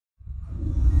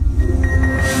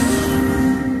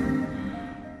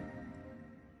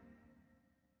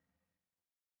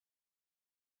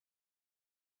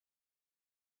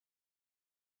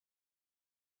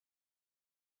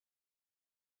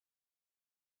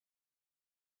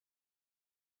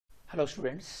Hello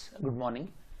students, good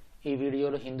morning. ఈ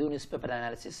వీడియోలో Hindu news paper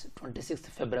analysis 26th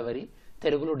ఫిబ్రవరి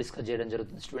తెలుగులో డిస్కస్ చేయడం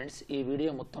జరుగుతుంది. స్టూడెంట్స్, ఈ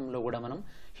వీడియో మొత్తంలో కూడా మనం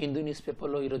హిందూ న్యూస్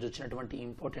పేపర్లో ఈరోజు వచ్చినటువంటి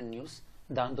ఇంపార్టెంట్ న్యూస్,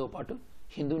 దాంతోపాటు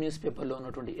హిందూ న్యూస్ పేపర్లో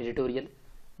ఉన్నటువంటి ఎడిటోరియల్,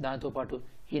 దాంతోపాటు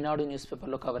ఈనాడు న్యూస్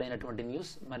పేపర్లో కవర్ అయినటువంటి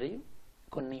న్యూస్ మరియు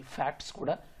కొన్ని ఫ్యాక్ట్స్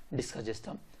కూడా డిస్కస్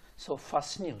చేస్తాం. సో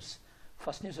ఫస్ట్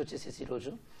న్యూస్ వచ్చేసి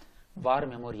ఈరోజు వార్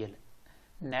మెమోరియల్,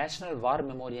 నేషనల్ వార్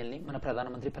మెమోరియల్ని మన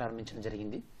ప్రధానమంత్రి ప్రారంభించడం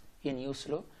జరిగింది. ఈ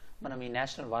న్యూస్లో మనం ఈ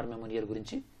నేషనల్ వార్ మెమోరియల్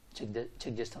గురించి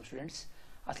చెక్ చేస్తాం. స్టూడెంట్స్,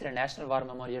 అసలు నేషనల్ వార్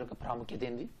మెమోరియల్ యొక్క ప్రాముఖ్యత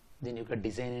ఏంది, దీని యొక్క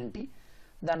డిజైన్ ఏంటి,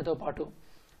 దానితో పాటు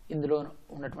ఇందులో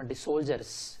ఉన్నటువంటి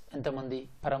సోల్జర్స్ ఎంతమంది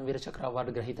పరమవీర చక్ర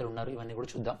అవార్డు గ్రహీతలు ఉన్నారు, ఇవన్నీ కూడా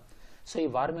చూద్దాం. సో ఈ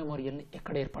వార్ మెమోరియల్ని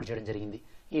ఎక్కడ ఏర్పాటు చేయడం జరిగింది?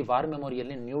 ఈ వార్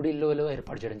మెమోరియల్ని న్యూఢిల్లీలో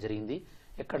ఏర్పాటు చేయడం జరిగింది.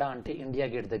 ఎక్కడ అంటే ఇండియా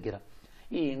గేట్ దగ్గర.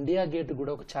 ఈ ఇండియా గేట్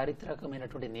కూడా ఒక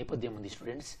చారిత్రకమైనటువంటి నేపథ్యం ఉంది.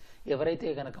 స్టూడెంట్స్,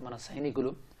 ఎవరైతే కనుక మన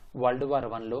సైనికులు వరల్డ్ వార్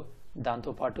 1లో,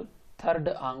 దాంతోపాటు థర్డ్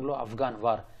ఆంగ్లో ఆఫ్ఘన్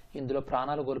వార్, ఇందులో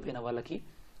ప్రాణాలు కోల్పోయిన వాళ్ళకి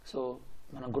సో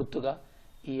మనం గుర్తుగా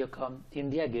ఈ యొక్క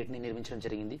ఇండియా గేట్ని నిర్మించడం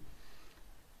జరిగింది.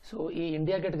 సో ఈ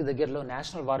ఇండియా గేట్కి దగ్గరలో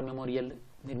నేషనల్ వార్ మెమోరియల్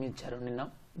నిర్మించారు. నిన్న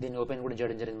దీన్ని ఓపెన్ కూడా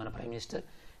చేయడం జరిగింది మన ప్రైమ్ మినిస్టర్.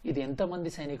 ఇది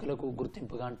ఎంతమంది సైనికులకు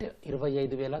గుర్తింపుగా అంటే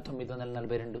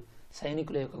 25,942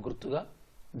 సైనికుల యొక్క గుర్తుగా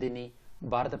దీన్ని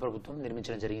భారత ప్రభుత్వం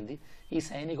నిర్మించడం జరిగింది. ఈ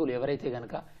సైనికులు ఎవరైతే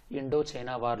కనుక Indo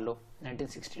China వార్లో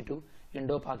 1962,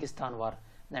 Indo Pakistan war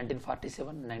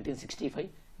 1947, 1965,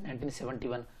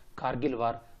 1971, Kargil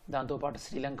war, దాంతోపాటు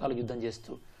శ్రీలంకలో యుద్ధం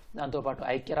చేస్తూ, దాంతోపాటు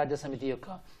ఐక్యరాజ్య సమితి యొక్క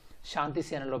శాంతి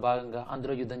సేనలో భాగంగా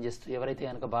అందులో యుద్ధం చేస్తూ ఎవరైతే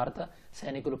కనుక భారత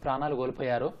సైనికులు ప్రాణాలు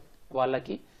కోల్పోయారో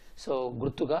వాళ్ళకి సో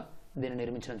గుర్తుగా దీన్ని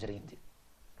నిర్మించడం జరిగింది.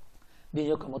 దీని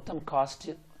యొక్క మొత్తం కాస్ట్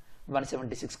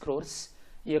 176 crores.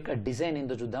 ఈ యొక్క డిజైన్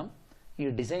ఏందో చూద్దాం. ఈ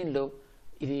డిజైన్లో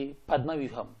ఇది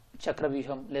పద్మవ్యూహం,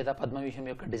 చక్రవ్యూహం లేదా పద్మవ్యూహం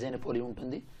యొక్క డిజైన్ పోలి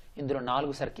ఉంటుంది. ఇందులో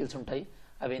 4 సర్కిల్స్ ఉంటాయి.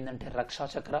 అవి ఏంటంటే రక్షా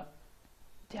చక్ర,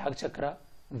 త్యాగ చక్ర,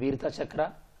 వీరతా చక్ర,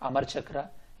 అమర్ చక్ర.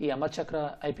 ఈ అమర్ చక్ర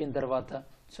అయిపోయిన తర్వాత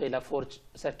సో ఇలా 4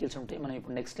 సర్కిల్స్ ఉంటాయి. మనం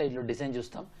ఇప్పుడు నెక్స్ట్ స్లైడ్లో డిజైన్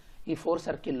చూస్తాం. ఈ 4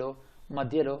 సర్కిల్లో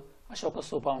మధ్యలో అశోక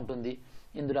స్తూప ఉంటుంది,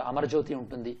 ఇందులో అమరజ్యోతి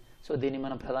ఉంటుంది. సో దీన్ని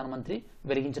మనం ప్రధానమంత్రి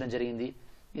వెలిగించడం జరిగింది.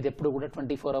 ఇది ఎప్పుడు కూడా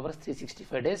 24 hours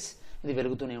 365 days ఇది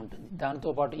వెలుగుతూనే ఉంటుంది.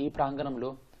 దాంతోపాటు ఈ ప్రాంగణంలో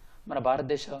మన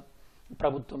భారతదేశ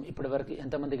ప్రభుత్వం ఇప్పటివరకు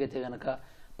ఎంతమందికి అయితే కనుక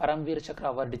పరమవీర చక్ర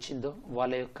అవార్డు ఇచ్చిందో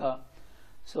వాళ్ళ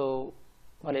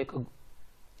యొక్క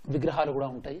విగ్రహాలు కూడా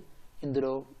ఉంటాయి.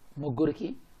 ఇందులో 3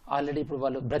 ఆల్రెడీ ఇప్పుడు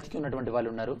వాళ్ళు బ్రతికి ఉన్నటువంటి వాళ్ళు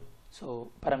ఉన్నారు. సో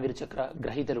పరమవీర చక్ర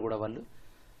గ్రహీతలు కూడా వాళ్ళు.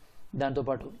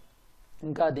 దాంతోపాటు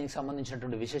ఇంకా దీనికి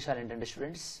సంబంధించినటువంటి విశేషాలు ఏంటంటే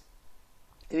స్టూడెంట్స్,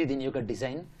 ఇది దీని యొక్క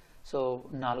డిజైన్. సో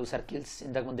 4 సర్కిల్స్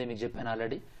ఇంతకుముందే మీకు చెప్పాను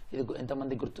ఆల్రెడీ. ఇది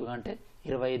ఎంతమంది గుర్తుగా అంటే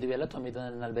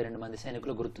 25,942 మంది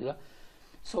సైనికుల గుర్తుగా.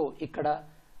 సో ఇక్కడ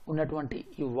ఉన్నటువంటి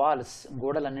ఈ వాల్స్,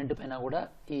 గోడలన్నింటిపైన కూడా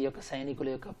ఈ యొక్క సైనికుల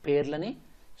యొక్క పేర్లని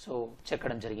సో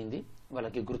చెక్కడం జరిగింది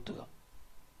వాళ్ళకి గుర్తుగా.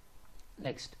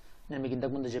 నెక్స్ట్, నేను మీకు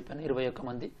ఇంతకుముందు చెప్పాను 21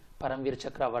 మంది పరమవీర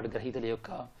చక్ర అవార్డు గ్రహీతల యొక్క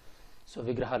సో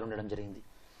విగ్రహాలు ఉండడం జరిగింది.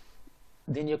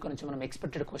 దీని యొక్క నుంచి మనం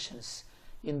ఎక్స్పెక్టెడ్ క్వశ్చన్స్,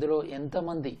 ఇందులో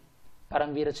ఎంతమంది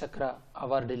పరమవీర చక్ర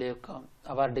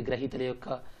అవార్డు గ్రహీతల యొక్క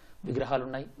విగ్రహాలు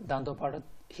ఉన్నాయి. దాంతోపాటు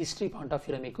హిస్టరీ పాయింట్ ఆఫ్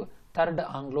వ్యూలో మీకు third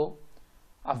Anglo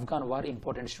Afghan war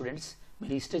important. Students,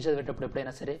 మీరు హిస్టరీ చదివేటప్పుడు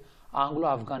ఎప్పుడైనా సరే ఆంగ్లో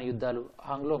ఆఫ్ఘన్ యుద్ధాలు,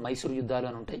 ఆంగ్లో మైసూర్ యుద్ధాలు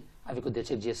అని ఉంటాయి, అవి కొద్దిగా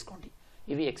చెక్ చేసుకోండి.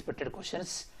 ఇవి ఎక్స్పెక్టెడ్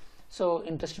క్వశ్చన్స్. సో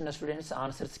ఇంట్రెస్ట్ ఉన్న స్టూడెంట్స్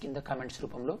ఆన్సర్స్ కింద కామెంట్స్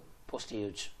రూపంలో పోస్ట్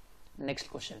చేయొచ్చు. Next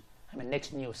question,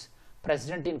 next news,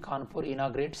 president in Kanpur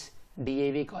inaugurates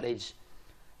DAV college.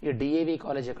 ఈ డిఏవి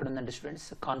కాలేజ్ ఎక్కడ ఉందంటే స్టూడెంట్స్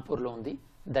కాన్పూర్లో ఉంది.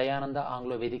 Dayananda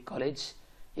Anglo Vedic college.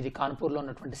 ఇది కాన్పూర్లో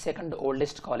ఉన్నటువంటి 2nd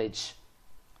ఓల్డెస్ట్ కాలేజ్.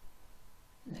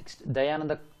 నెక్స్ట్,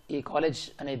 ఈ కాలేజ్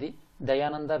అనేది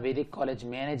Dayananda Vedic college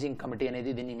managing committee అనేది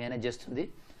దీన్ని మేనేజ్ చేస్తుంది.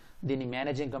 దీన్ని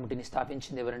మేనేజింగ్ కమిటీని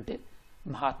స్థాపించింది ఎవరంటే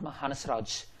మహాత్మా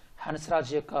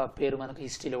హన్స్రాజ్ యొక్క పేరు మనకు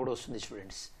హిస్టరీలో కూడా వస్తుంది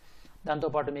స్టూడెంట్స్.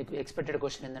 దాంతోపాటు మీకు ఎక్స్పెక్టెడ్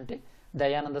క్వశ్చన్ ఏంటంటే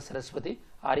దయానంద సరస్వతి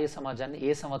ఆర్య సమాజాన్ని ఏ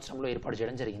సంవత్సరంలో ఏర్పాటు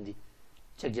చేయడం జరిగింది,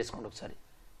 చెక్ చేసుకోండి ఒకసారి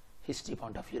హిస్టరీ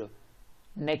పాయింట్ ఆఫ్ వ్యూలో.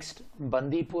 Next,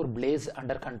 Bandipur blaze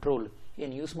under control. ఈ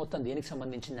న్యూస్ మొత్తం దేనికి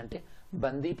సంబంధించిందంటే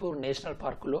బందీపూర్ నేషనల్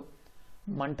పార్కులో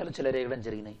మంటలు చెలరేగడం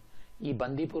జరిగినాయి. ఈ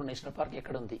బందీపూర్ నేషనల్ పార్క్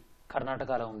ఎక్కడ ఉంది?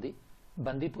 కర్ణాటకలో ఉంది.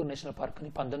 బందీపూర్ నేషనల్ పార్క్ని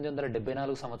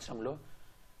 1974 సంవత్సరంలో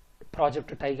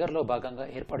ప్రాజెక్ట్ టైగర్లో భాగంగా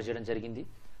ఏర్పాటు చేయడం జరిగింది.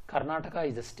 Karnataka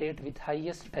is the state with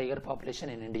highest tiger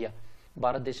population in India.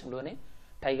 భారతదేశంలోనే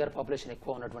టైగర్ పాపులేషన్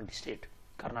ఎక్కువ ఉన్నటువంటి స్టేట్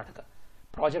కర్ణాటక.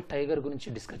 ప్రాజెక్ట్ టైగర్ గురించి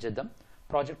డిస్కస్ చేద్దాం.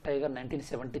 Project tiger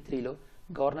 1973లో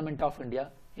government of India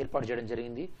ఏర్పాటు చేయడం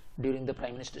జరిగింది during the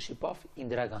prime ministership of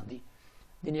Indira Gandhi.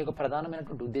 దీని యొక్క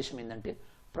ప్రధానమైనటువంటి ఉద్దేశం ఏంటంటే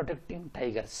ప్రొటెక్టింగ్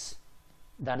టైగర్స్,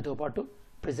 దానితో పాటు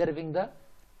preserving the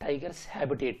tigers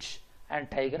habitats and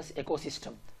tigers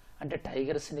ecosystem. అంటే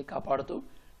టైగర్స్ని కాపాడుతూ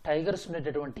టైగర్స్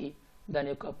ఉండేటటువంటి దాని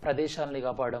యొక్క ప్రదేశాలని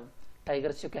కాపాడడం,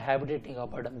 టైగర్స్ యొక్క హ్యాబిటేట్ని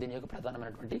కాపాడడం దీని యొక్క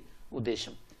ప్రధానమైనటువంటి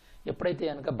ఉద్దేశం. ఎప్పుడైతే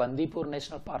కనుక Bandipur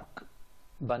national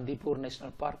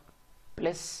park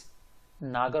plus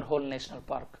Nagarhole national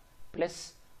park plus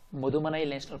ముదుమనై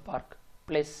national park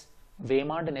plus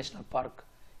వేమాండ్ national park,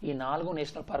 ఈ 4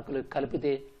 నేషనల్ పార్కులు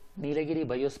కలిపితే నీలగిరి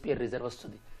బయోస్పియర్ రిజర్వ్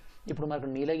వస్తుంది. ఇప్పుడు మనకు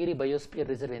నీలగిరి బయోస్పియర్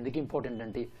రిజర్వ్ ఎందుకు ఇంపార్టెంట్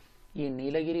అంటే, ఈ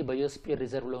నీలగిరి బయోస్పియర్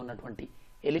రిజర్వ్లో ఉన్నటువంటి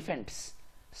ఎలిఫెంట్స్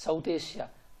సౌత్ ఏషియా,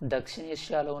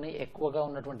 దక్షిణేషియాలోనే ఎక్కువగా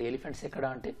ఉన్నటువంటి ఎలిఫెంట్స్ ఎక్కడ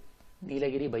అంటే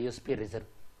నీలగిరి biosphere reserve.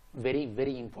 Very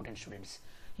very important students.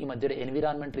 ఈ మధ్యలో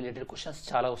ఎన్విరాన్మెంట్ రిలేటెడ్ క్వశ్చన్స్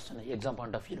చాలా వస్తున్నాయి ఎగ్జామ్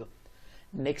పాయింట్ ఆఫ్ వ్యూలో.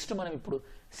 నెక్స్ట్ మనం ఇప్పుడు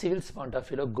సివిల్స్ పాయింట్ ఆఫ్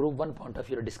వ్యూలో గ్రూప్ 1 పాయింట్ ఆఫ్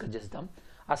వ్యూలో డిస్కస్ చేద్దాం.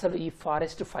 అసలు ఈ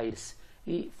ఫారెస్ట్ ఫైర్స్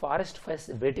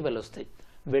వేటి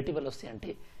వల్ల వస్తాయి అంటే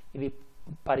ఇవి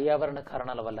పర్యావరణ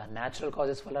కారణాల వల్ల, న్యాచురల్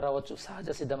కాజెస్ వల్ల రావచ్చు, సహజ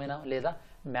సిద్ధమైన లేదా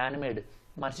మ్యాన్మేడ్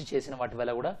మనిషి చేసిన వాటి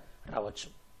వల్ల కూడా రావచ్చు.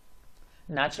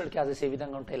 న్యాచురల్ కాజెస్ ఏ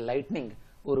విధంగా ఉంటాయి? లైట్నింగ్,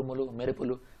 ఉరుములు,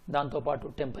 మెరుపులు, దాంతోపాటు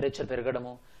టెంపరేచర్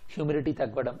పెరగడము, హ్యూమిడిటీ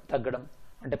తగ్గడం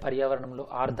అంటే పర్యావరణంలో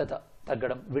ఆర్ద్రత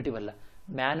తగ్గడం, వీటి వల్ల.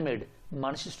 మ్యాన్మేడ్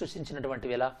మనిషి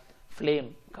సృష్టించినటువంటివి ఎలా? ఫ్లేమ్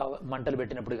మంటలు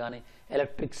పెట్టినప్పుడు కానీ,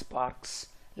 ఎలక్ట్రిక్ స్పార్క్స్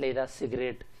లేదా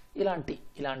సిగరెట్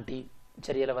ఇలాంటి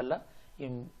చర్యల వల్ల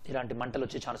ఇలాంటి మంటలు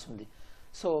వచ్చే ఛాన్స్ ఉంది.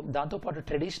 సో దాంతోపాటు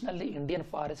traditionally Indian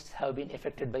forests have been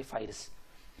affected by fires.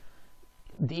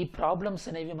 ఈ ప్రాబ్లమ్స్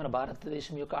అనేవి మన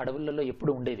భారతదేశం యొక్క అడవులలో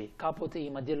ఎప్పుడు ఉండేవి, కాకపోతే ఈ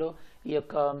మధ్యలో ఈ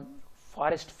యొక్క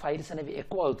ఫారెస్ట్ ఫైర్స్ అనేవి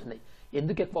ఎక్కువ అవుతున్నాయి.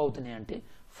 ఎందుకు ఎక్కువ అవుతున్నాయి అంటే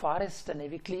ఫారెస్ట్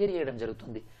అనేవి క్లియర్ చేయడం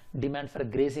జరుగుతుంది. డిమాండ్ ఫర్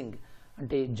గ్రేజింగ్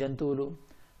అంటే జంతువులు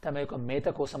తమ యొక్క మేత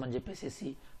కోసం అని చెప్పేసి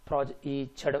ఈ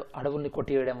అడవుల్ని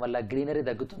కొట్టివేయడం వల్ల గ్రీనరీ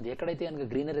తగ్గుతుంది. ఎక్కడైతే కనుక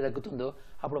గ్రీనరీ తగ్గుతుందో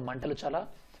అప్పుడు మంటలు చాలా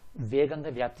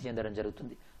వేగంగా వ్యాప్తి చెందడం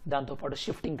జరుగుతుంది. దాంతోపాటు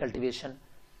షిఫ్టింగ్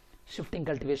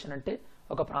కల్టివేషన్ అంటే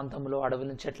ఒక ప్రాంతంలో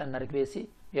అడవులను చెట్లను నరికివేసి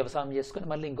వ్యవసాయం చేసుకుని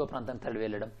మళ్ళీ ఇంకో ప్రాంతానికి తరలి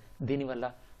వెళ్ళడం. దీనివల్ల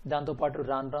దాంతోపాటు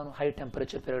రాను హై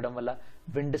టెంపరేచర్ పెరగడం వల్ల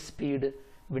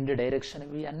విండ్ డైరెక్షన్,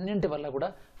 ఇవి అన్నింటి వల్ల కూడా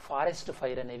ఫారెస్ట్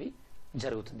ఫైర్ అనేవి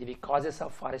జరుగుతుంది. ఇవి causes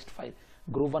of forest fire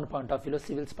group 1 point of వ్యూలో,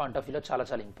 సివిల్స్ పాయింట్ ఆఫ్ వ్యూలో చాలా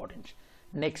చాలా ఇంపార్టెంట్.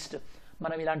 నెక్స్ట్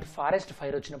మనం ఇలాంటి ఫారెస్ట్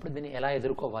ఫైర్ వచ్చినప్పుడు దీన్ని ఎలా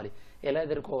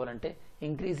ఎదుర్కోవాలంటే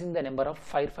increasing the number of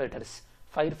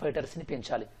fire ఫైటర్స్ని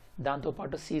పెంచాలి.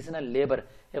 దాంతోపాటు సీజనల్ లేబర్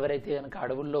ఎవరైతే కనుక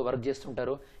అడవుల్లో వర్క్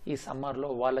చేస్తుంటారో ఈ సమ్మర్లో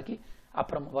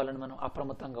వాళ్ళని మనం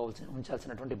అప్రమత్తంగా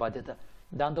ఉంచాల్సినటువంటి బాధ్యత.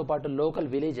 దాంతోపాటు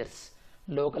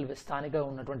స్థానిక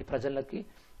ఉన్నటువంటి ప్రజలకి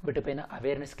వీటిపైన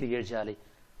అవేర్నెస్ క్రియేట్ చేయాలి.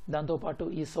 దాంతోపాటు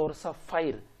ఈ సోర్స్ ఆఫ్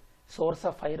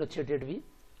ఫైర్ వచ్చేటవి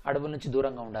అడవుల నుంచి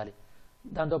దూరంగా ఉండాలి.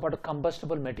 దాంతోపాటు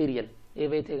కంబస్టబుల్ మెటీరియల్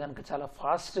ఏవైతే కనుక చాలా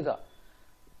ఫాస్ట్గా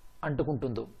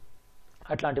అంటుకుంటుందో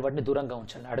అట్లాంటి వాటిని దూరంగా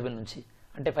ఉంచాలి అడవుల నుంచి.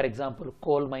 అంటే ఫర్ ఎగ్జాంపుల్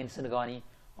కోల్ మైన్స్ని కానీ,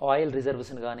 ఆయిల్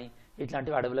రిజర్వ్స్ని కానీ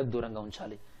ఇట్లాంటివి అడవులకు దూరంగా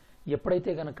ఉంచాలి.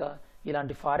 ఎప్పుడైతే కనుక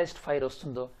ఇలాంటి ఫారెస్ట్ ఫైర్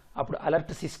వస్తుందో అప్పుడు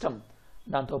అలర్ట్ సిస్టమ్,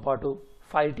 దాంతోపాటు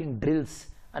ఫైటింగ్ డ్రిల్స్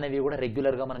అనేవి కూడా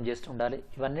రెగ్యులర్గా మనం చేస్తుండాలి.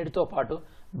 ఇవన్నిటితో పాటు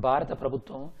భారత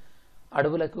ప్రభుత్వం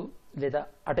అడవులకు లేదా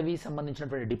అటవీ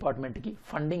సంబంధించినటువంటి డిపార్ట్మెంట్కి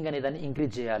ఫండింగ్ అనేదాన్ని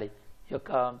ఇంక్రీజ్ చేయాలి ఈ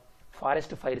యొక్క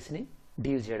ఫారెస్ట్ ఫైర్స్ని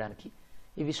డీల్ చేయడానికి.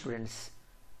 ఇవి స్టూడెంట్స్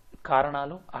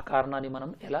కారణాలు. ఆ కారణాన్ని మనం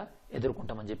ఎలా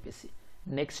ఎదుర్కొంటామని చెప్పేసి.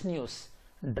 Next news,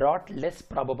 drought less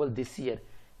probable this year.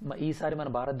 ఈసారి మన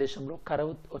భారతదేశంలో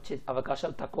కరువు వచ్చే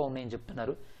అవకాశాలు తక్కువ ఉన్నాయని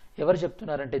చెప్తున్నారు. ఎవరు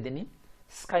చెప్తున్నారంటే దీన్ని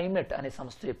స్కైమెట్ అనే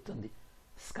సంస్థ చెప్తుంది.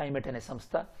 స్కైమెట్ అనే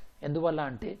సంస్థ ఎందువల్ల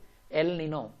అంటే El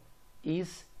Nino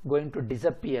is going to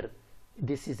disappear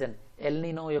this season. El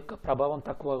Nino యొక్క ప్రభావం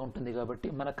తక్కువగా ఉంటుంది కాబట్టి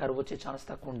మన కరువు వచ్చే ఛాన్స్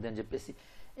తక్కువ ఉంటుంది అని చెప్పేసి.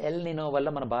 ఎల్ నినో వల్ల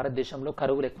మన భారతదేశంలో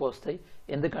కరువులు ఎక్కువ వస్తాయి.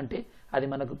 ఎందుకంటే అది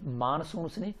మనకు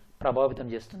మాన్సూన్స్ని ప్రభావితం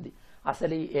చేస్తుంది.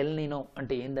 అసలు ఈ ఎల్ నినో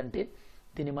అంటే ఏంటంటే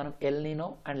దీన్ని మనం ఎల్ నినో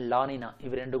అండ్ లానినా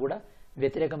ఇవి రెండు కూడా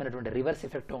వ్యతిరేకమైనటువంటి రివర్స్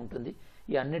ఎఫెక్ట్ ఉంటుంది.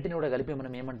 ఈ అన్నిటిని కూడా కలిపి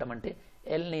మనం ఏమంటామంటే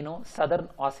El Nino southern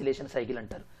oscillation cycle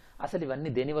అంటారు. అసలు ఇవన్నీ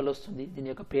దేనివల్ల వస్తుంది? దీని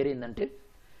యొక్క పేరు ఏంటంటే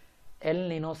El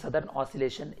Nino southern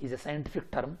oscillation is a scientific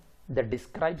term that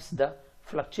describes the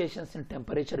fluctuations in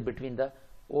temperature between the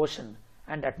ocean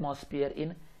and atmosphere in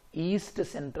east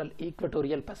central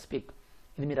equatorial Pacific.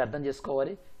 ఇది మీరు అర్థం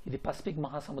చేసుకోవాలి. ఇది పసిఫిక్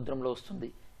మహాసముద్రంలో వస్తుంది.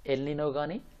 ఎల్ నినో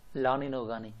కానీ లానినో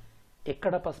కానీ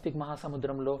ఎక్కడ పసిఫిక్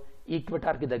మహాసముద్రంలో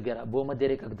ఈక్వెటార్కి దగ్గర, భూమధ్య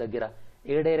రేఖకు దగ్గర,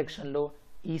 ఏ డైరెక్షన్లో?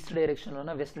 East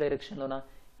డైరెక్షన్లోనా, west డైరెక్షన్లోనా?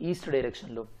 ఈస్ట్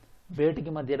డైరెక్షన్లో.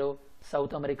 వేటికి మధ్యలో?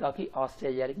 సౌత్ అమెరికాకి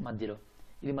ఆస్ట్రేలియాకి మధ్యలో.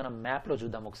 ఇది మనం మ్యాప్లో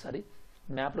చూద్దాం ఒకసారి.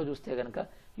 మ్యాప్లో చూస్తే కనుక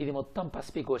ఇది మొత్తం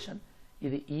పసిఫిక్ ఓషన్.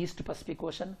 ఇది ఈస్ట్ పసిఫిక్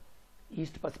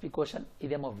ఓషన్,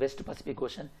 ఇదేమో వెస్ట్ పసిఫిక్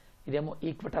ఓషన్, ఇదేమో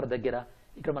ఈక్వెటార్ దగ్గర.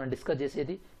 ఇక్కడ మనం డిస్కస్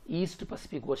చేసేది east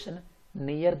Pacific ocean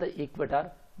near the Equator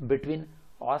between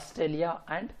Australia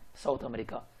and south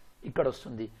America ఇక్కడ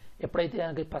వస్తుంది. ఎప్పుడైతే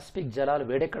కనుక పసిఫిక్ జలాలు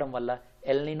వేడెక్కడం వల్ల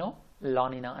ఎల్ నినో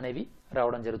లానినా అనేవి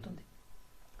రావడం జరుగుతుంది.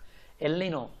 ఎల్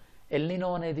నినో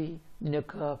అనేది దీని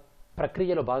యొక్క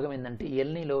ప్రక్రియలో భాగం ఏంటంటే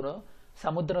ఎల్నినోలో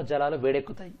సముద్ర జలాలు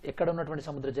వేడెక్కుతాయి. ఎక్కడ ఉన్నటువంటి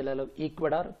సముద్ర జలాలు?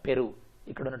 ఈక్వెడార్, పెరు,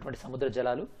 ఇక్కడ ఉన్నటువంటి సముద్ర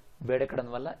జలాలు వేడెక్కడం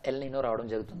వల్ల ఎల్నినో రావడం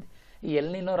జరుగుతుంది. ఈ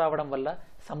ఎల్నినో రావడం వల్ల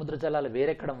సముద్ర జలాలు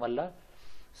వేరెక్కడం వల్ల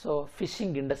సో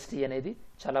ఫిషింగ్ ఇండస్ట్రీ అనేది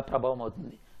చాలా ప్రభావం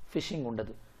అవుతుంది. ఫిషింగ్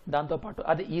ఉండదు. దాంతోపాటు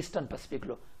అది ఈస్టర్న్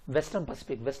పసిఫిక్లో. వెస్టర్న్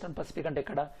పసిఫిక్ అంటే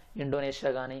ఇక్కడ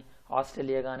ఇండోనేషియా కానీ,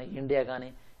 ఆస్ట్రేలియా కానీ, ఇండియా కానీ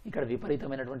ఇక్కడ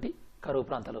విపరీతమైనటువంటి కరువు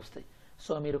ప్రాంతాలు వస్తాయి.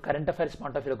 సో మీరు కరెంట్ అఫైర్స్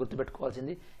పాయింట్ ఆఫ్ వ్యూలో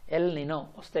గుర్తుపెట్టుకోవాల్సింది, ఎల్నినో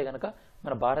వస్తే కనుక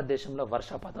మన భారతదేశంలో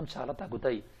వర్షపాతం చాలా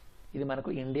తగ్గుతాయి. ఇది మనకు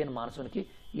ఇండియన్ మాన్సూన్కి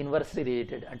ఇన్వర్స్లీ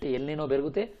రిలేటెడ్. అంటే ఎల్నినో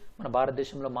పెరిగితే మన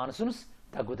భారతదేశంలో మాన్సూన్స్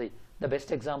తగ్గుతాయి. ద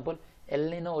బెస్ట్ ఎగ్జాంపుల్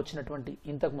ఎల్నినో వచ్చినటువంటి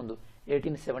ఇంతకుముందు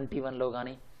 1871లో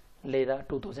కానీ లేదా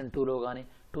 2002లో కానీ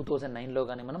 2009లో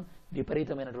కానీ మనం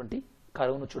విపరీతమైనటువంటి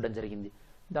కరువును చూడడం జరిగింది.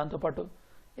 దాంతోపాటు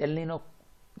ఎల్నినో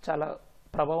చాలా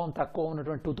ప్రభావం తక్కువ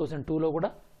ఉన్నటువంటి 2002లో కూడా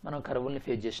మనం కరువుల్ని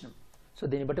ఫేస్ చేసినాం. సో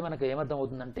దీన్ని బట్టి మనకు ఏమర్థం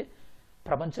అవుతుందంటే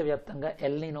ప్రపంచవ్యాప్తంగా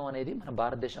ఎల్నినో అనేది మన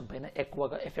భారతదేశం పైన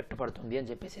ఎక్కువగా ఎఫెక్ట్ పడుతుంది అని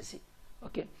చెప్పేసి.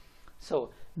 ఓకే, సో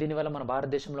దీనివల్ల మన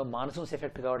భారతదేశంలో మాన్సూన్స్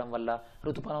ఎఫెక్ట్ కావడం వల్ల,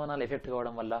 ఋతుపవనాలు ఎఫెక్ట్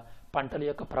కావడం వల్ల, పంటల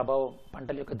యొక్క ప్రభావం,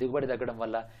 పంటల యొక్క దిగుబడి తగ్గడం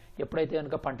వల్ల, ఎప్పుడైతే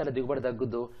కనుక పంటల దిగుబడి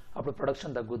తగ్గుద్దో అప్పుడు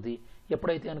ప్రొడక్షన్ తగ్గుద్ది,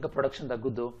 ఎప్పుడైతే కనుక ప్రొడక్షన్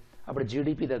తగ్గుద్దో అప్పుడు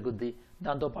జీడిపి తగ్గుద్ది,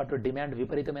 దాంతోపాటు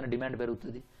విపరీతమైన డిమాండ్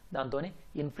పెరుగుతుంది, దాంతో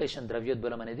ఇన్ఫ్లేషన్,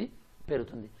 ద్రవ్యోద్బలం అనేది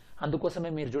పెరుగుతుంది. అందుకోసమే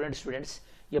మీరు చూడండి స్టూడెంట్స్,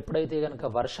 ఎప్పుడైతే కనుక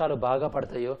వర్షాలు బాగా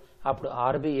పడతాయో అప్పుడు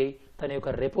ఆర్బీఐ తన యొక్క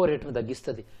రెపో రేటును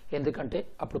తగ్గిస్తుంది. ఎందుకంటే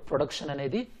అప్పుడు ప్రొడక్షన్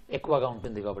అనేది ఎక్కువగా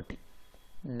ఉంటుంది కాబట్టి.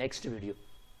 నెక్స్ట్ వీడియో,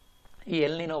 ఈ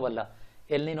ఎల్నినో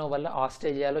వల్ల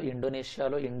ఆస్ట్రేలియాలో,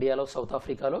 ఇండోనేషియాలో, ఇండియాలో, సౌత్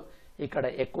ఆఫ్రికాలో ఇక్కడ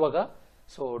ఎక్కువగా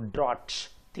సో డ్రాట్,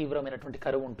 తీవ్రమైనటువంటి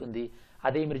కరువు ఉంటుంది.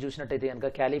 అదే మీరు చూసినట్టయితే కనుక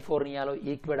కాలిఫోర్నియాలో,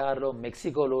 ఈక్వెడార్లో,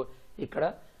 మెక్సికోలో ఇక్కడ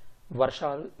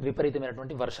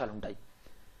విపరీతమైనటువంటి వర్షాలు ఉంటాయి.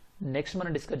 నెక్స్ట్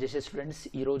మనం డిస్కస్ చేసే స్టూడెంట్స్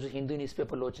ఈరోజు హిందూ న్యూస్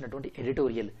పేపర్లో వచ్చినటువంటి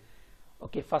editorial.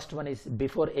 Okay, first one is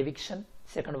before eviction,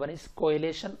 second one is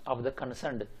coalition of the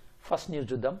concerned. First news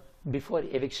చూద్దాం, బిఫోర్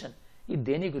ఎవిక్షన్. ఇది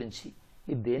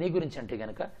దేని గురించి అంటే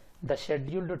కనుక the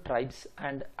scheduled tribes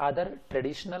and other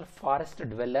traditional forest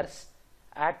dwellers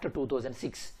act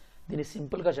 2006. దీన్ని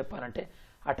సింపుల్గా చెప్పాలంటే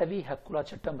అటవీ హక్కుల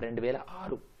చట్టం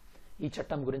 2006. ఈ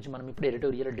చట్టం గురించి మనం ఇప్పుడు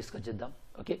ఎడిటోరియల్ డిస్కస్ చేద్దాం.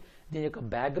 ఓకే, దీని యొక్క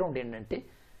బ్యాక్గ్రౌండ్ ఏంటంటే,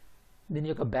 దీని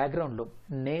యొక్క బ్యాక్గ్రౌండ్లో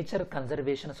నేచర్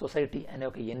కన్జర్వేషన్ సొసైటీ అనే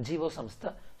ఒక ఎన్జిఓ సంస్థ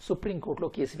సుప్రీంకోర్టులో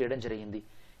కేసు వేయడం జరిగింది.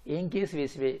 ఏం కేసు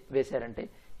వేశారంటే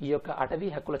ఈ యొక్క అటవీ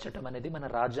హక్కుల చట్టం అనేది మన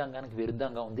రాజ్యాంగానికి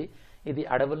విరుద్ధంగా ఉంది, ఇది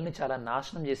అడవుల్ని చాలా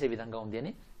నాశనం చేసే విధంగా ఉంది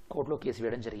అని కోర్టులో కేసు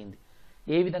వేయడం జరిగింది.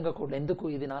 ఏ విధంగా కోర్టులో ఎందుకు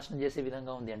ఇది నాశనం చేసే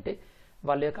విధంగా ఉంది అంటే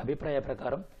వాళ్ళ యొక్క అభిప్రాయ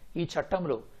ప్రకారం ఈ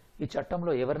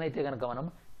చట్టంలో ఎవరినైతే కనుక మనం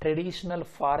ట్రెడిషనల్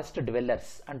ఫారెస్ట్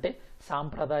డ్వెల్లర్స్ అంటే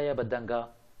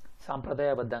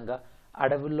సాంప్రదాయబద్ధంగా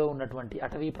అడవుల్లో ఉన్నటువంటి,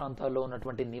 అటవీ ప్రాంతాల్లో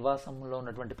ఉన్నటువంటి, నివాసంలో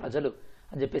ఉన్నటువంటి ప్రజలు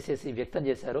అని చెప్పేసి వ్యక్తం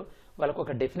చేశారు. వాళ్ళకు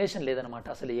ఒక డెఫినేషన్ లేదనమాట.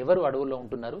 అసలు ఎవరు అడవుల్లో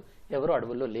ఉంటున్నారు, ఎవరు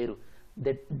అడవుల్లో లేరు.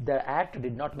 The act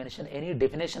did not mention any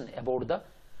definition about the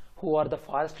who are the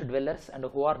forest dwellers and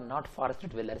who are not forest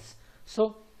dwellers. So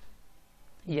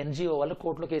ఈ ఎన్జిఓ వాళ్ళు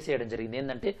కోర్టులో కేసు వేయడం జరిగింది.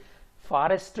 ఏంటంటే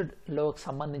ఫారెస్ట్లో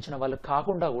సంబంధించిన వాళ్ళు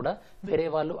కాకుండా కూడా వేరే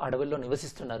వాళ్ళు అడవుల్లో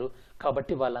నివసిస్తున్నారు,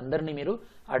 కాబట్టి వాళ్ళందరినీ మీరు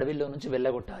అడవిలో నుంచి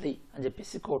వెళ్ళగొట్టాలి అని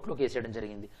చెప్పేసి కోర్టులో కేసు వేయడం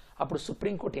జరిగింది. అప్పుడు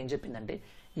సుప్రీంకోర్టు ఏం చెప్పిందంటే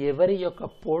ఎవరి యొక్క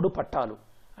పోడు పట్టాలు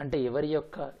అంటే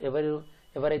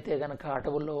ఎవరైతే కనుక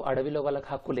అడవిలో వాళ్ళకి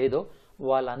హక్కు లేదో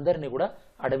వాళ్ళందరినీ కూడా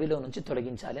అడవిలో నుంచి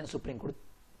తొలగించాలి అని సుప్రీంకోర్టు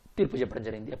తీర్పు చెప్పడం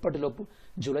జరిగింది. ఎప్పటిలోపు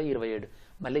జూలై 27.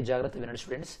 మళ్ళీ జాగ్రత్త వినండి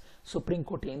స్టూడెంట్స్,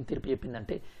 సుప్రీంకోర్టు ఏం తీర్పు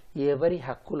చెప్పిందంటే ఎవరి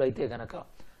హక్కులు అయితే గనక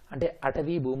అంటే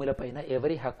అటవీ భూములపైన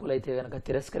ఎవరి హక్కులు అయితే కనుక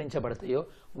తిరస్కరించబడతాయో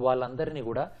వాళ్ళందరినీ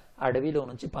కూడా అడవిలో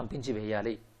నుంచి పంపించి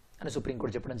వేయాలి అని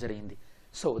సుప్రీంకోర్టు చెప్పడం జరిగింది.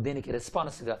 సో దీనికి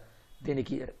రెస్పాన్స్గా,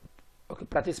 దీనికి ఒక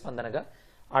ప్రతిస్పందనగా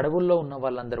అడవుల్లో ఉన్న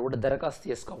వాళ్ళందరూ కూడా దరఖాస్తు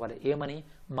చేసుకోవాలి. ఏమని?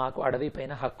 మాకు అడవి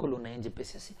పైన హక్కులు ఉన్నాయని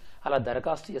చెప్పేసి. అలా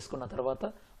దరఖాస్తు చేసుకున్న తర్వాత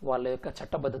వాళ్ళ యొక్క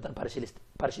చట్టబద్ధతను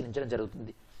పరిశీలించడం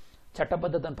జరుగుతుంది.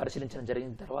 చట్టబద్ధతను పరిశీలించడం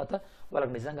జరిగిన తర్వాత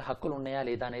వాళ్ళకి నిజంగా హక్కులు ఉన్నాయా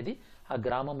లేదా అనేది ఆ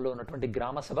గ్రామంలో ఉన్నటువంటి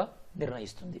గ్రామ సభ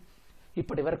నిర్ణయిస్తుంది.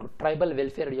 ఇప్పటి వరకు ట్రైబల్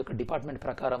వెల్ఫేర్ యొక్క డిపార్ట్మెంట్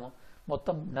ప్రకారము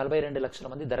మొత్తం 42 లక్షల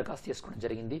మంది దరఖాస్తు చేసుకోవడం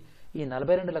జరిగింది. ఈ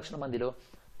 42 లక్షల మందిలో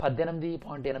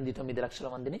 18.89 లక్షల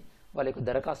మందిని వాళ్ళ యొక్క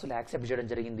దరఖాస్తులు యాక్సెప్ట్ చేయడం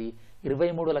జరిగింది.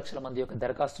 23 లక్షల మంది యొక్క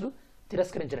దరఖాస్తులు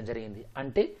తిరస్కరించడం జరిగింది.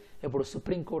 అంటే ఇప్పుడు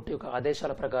సుప్రీంకోర్టు యొక్క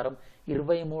ఆదేశాల ప్రకారం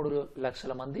 23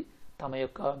 లక్షల మంది తమ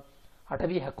యొక్క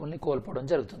అటవీ హక్కుల్ని కోల్పోవడం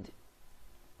జరుగుతుంది.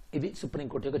 ఇది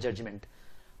సుప్రీంకోర్టు యొక్క జడ్జిమెంట్.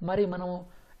 మరి మనము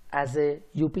యాజ్ ఏ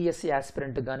యూపీఎస్సీ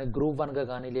ఆస్పిరెంట్ కానీ, గ్రూప్ 1గా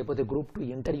కానీ, లేకపోతే గ్రూప్ 2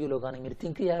 ఇంటర్వ్యూలో కానీ మీరు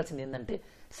థింక్ చేయాల్సింది ఏంటంటే,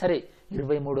 సరే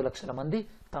 23 లక్షల మంది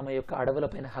తమ యొక్క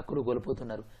అడవులపైన హక్కులు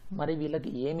కోల్పోతున్నారు, మరి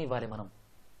వీళ్ళకి ఏమి ఇవ్వాలి,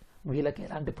 వీళ్ళకి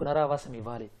ఎలాంటి పునరావాసం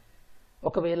ఇవ్వాలి?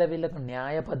 ఒకవేళ వీళ్ళకు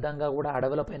న్యాయబద్ధంగా కూడా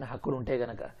అడవులపైన హక్కులు ఉంటే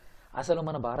గనక అసలు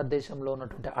మన భారతదేశంలో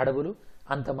ఉన్నటువంటి అడవులు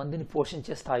అంతమందిని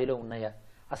పోషించే స్థాయిలో ఉన్నాయా?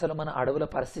 అసలు మన అడవుల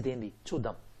పరిస్థితి ఏంది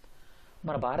చూద్దాం.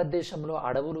 మన భారతదేశంలో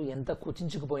అడవులు ఎంత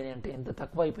కుచించుకుపోయినాయంటే, ఎంత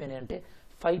తక్కువ అయిపోయినాయంటే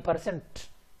 5%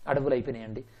 అడవులు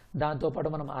అయిపోయినాయండి. దాంతోపాటు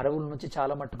మనం అడవుల నుంచి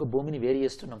చాలా మట్టుకు భూమిని వేరు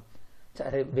చేస్తున్నాం.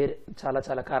 వేరే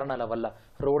చాలా కారణాల వల్ల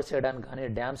రోడ్స్ వేయడానికి కానీ,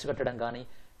 డ్యామ్స్ కట్టడం కానీ,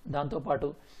 దాంతోపాటు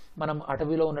మనం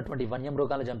అడవిలో ఉన్నటువంటి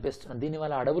వన్యమృగాలను చంపేస్తున్నాం.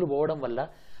 దీనివల్ల అడవులు పోవడం వల్ల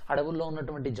అడవుల్లో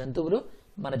ఉన్నటువంటి జంతువులు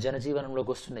మన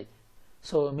జనజీవనంలోకి వస్తున్నాయి.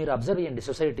 సో మీరు అబ్జర్వ్ చేయండి,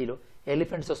 సొసైటీలో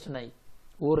ఎలిఫెంట్స్ వస్తున్నాయి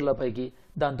ఊర్లపైకి,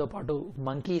 దాంతోపాటు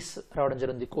మంకీస్ రావడం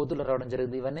జరిగింది, కోతులు రావడం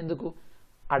జరిగింది. ఇవన్నీ ఎందుకు?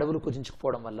 అడవులు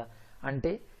కుచించుకుపోవడం వల్ల.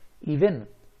 అంటే ఈవెన్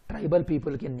ట్రైబల్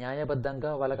పీపుల్కి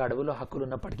న్యాయబద్ధంగా వాళ్ళకి అడవులో హక్కులు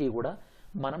ఉన్నప్పటికీ కూడా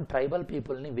మనం ట్రైబల్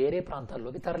పీపుల్ని వేరే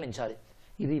ప్రాంతాల్లోకి తరలించాలి.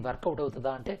 ఇది వర్కౌట్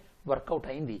అవుతుందా అంటే వర్కౌట్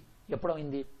అయింది.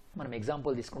 ఎప్పుడైంది? మనం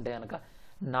ఎగ్జాంపుల్ తీసుకుంటే కనుక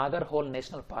నాగర్హోల్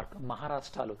నేషనల్ పార్క్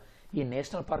మహారాష్ట్రలో ఈ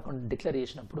నేషనల్ పార్క్ డిక్లేర్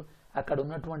చేసినప్పుడు అక్కడ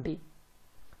ఉన్నటువంటి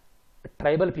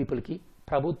ట్రైబల్ పీపుల్కి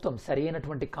ప్రభుత్వం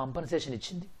సరైనటువంటి కాంపన్సేషన్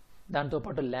ఇచ్చింది.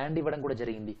 దాంతోపాటు ల్యాండ్ ఇవ్వడం కూడా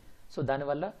జరిగింది. సో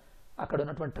దానివల్ల అక్కడ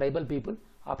ఉన్నటువంటి ట్రైబల్ పీపుల్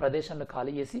ఆ ప్రదేశంలో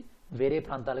ఖాళీ చేసి వేరే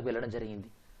ప్రాంతాలకు వెళ్ళడం జరిగింది.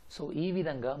 సో ఈ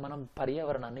విధంగా మనం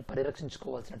పర్యావరణాన్ని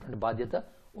పరిరక్షించుకోవాల్సినటువంటి బాధ్యత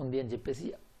ఉంది అని చెప్పేసి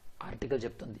ఆర్టికల్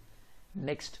చెప్తుంది.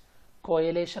 Next,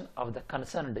 coalition of the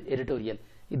concerned editorial.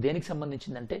 ఇది దేనికి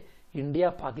సంబంధించిందంటే ఇండియా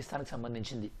పాకిస్తాన్కి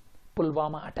సంబంధించింది.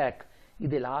 పుల్వామా అటాక్,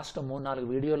 ఇది లాస్ట్ 3-4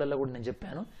 వీడియోలలో కూడా నేను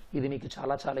చెప్పాను. ఇది మీకు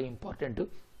చాలా ఇంపార్టెంట్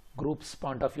గ్రూప్స్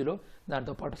పాయింట్ ఆఫ్ వ్యూలో,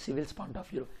 దాంతోపాటు సివిల్స్ పాయింట్ ఆఫ్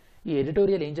వ్యూలో. ఈ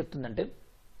ఎడిటోరియల్ ఏం చెప్తుందంటే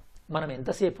మనం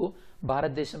ఎంతసేపు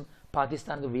భారతదేశం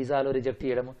పాకిస్తాన్కు వీసాలు రిజెక్ట్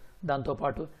చేయడము,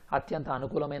 దాంతోపాటు అత్యంత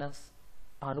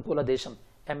అనుకూల దేశం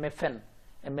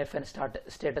ఎంఎఫ్ఎన్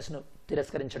స్టేటస్ను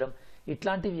తిరస్కరించడం,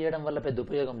 ఇట్లాంటివి చేయడం వల్ల పెద్ద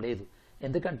ఉపయోగం లేదు.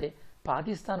 ఎందుకంటే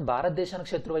పాకిస్తాన్ భారతదేశానికి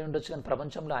శత్రువై ఉండొచ్చు, కానీ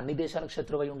ప్రపంచంలో అన్ని దేశాలకు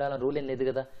శత్రువై ఉండాలని రూల్ ఏం లేదు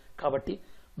కదా. కాబట్టి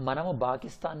మనము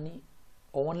పాకిస్తాన్ని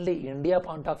ఓన్లీ ఇండియా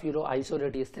పాయింట్ ఆఫ్ వ్యూలో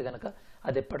ఐసోలేట్ చేస్తే కనుక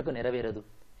అది ఎప్పటికీ నెరవేరదు.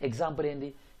 ఎగ్జాంపుల్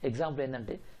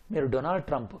ఏంటంటే మీరు డొనాల్డ్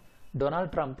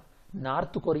ట్రంప్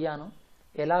నార్త్ కొరియాను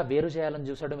ఎలా వేరు చేయాలని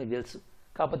చూసాడో మీకు తెలుసు.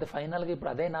 కాకపోతే ఫైనల్గా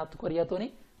ఇప్పుడు అదే నార్త్ కొరియాతోని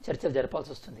చర్చలు జరపాల్సి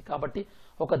వస్తుంది. కాబట్టి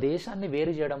ఒక దేశాన్ని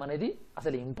వేరు చేయడం అనేది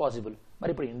అసలు ఇంపాసిబుల్. మరి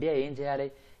ఇప్పుడు ఇండియా ఏం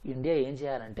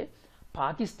చేయాలంటే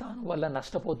పాకిస్తాన్ వల్ల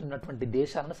నష్టపోతున్నటువంటి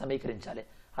దేశాలను సమీకరించాలి.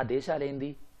 ఆ దేశాలు ఏంది?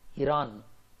 ఇరాన్,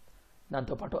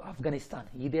 దాంతోపాటు ఆఫ్ఘనిస్తాన్.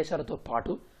 ఈ దేశాలతో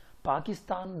పాటు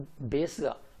పాకిస్తాన్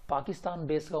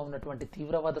బేస్గా ఉన్నటువంటి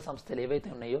తీవ్రవాద సంస్థలు ఏవైతే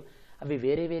ఉన్నాయో అవి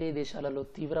వేరే దేశాలలో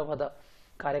తీవ్రవాద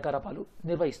కార్యకలాపాలు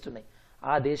నిర్వహిస్తున్నాయి.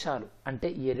 ఆ దేశాలు అంటే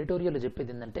ఈ ఎడిటోరియల్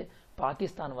చెప్పేది ఏంటంటే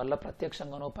పాకిస్తాన్ వల్ల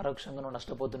ప్రత్యక్షంగానో పరోక్షంగానో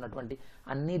నష్టపోతున్నటువంటి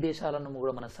అన్ని దేశాలను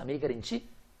కూడా మనం సమీకరించి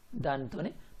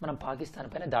దానితోనే మనం పాకిస్తాన్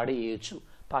పైన దాడి చేయొచ్చు,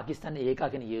 పాకిస్తాన్ని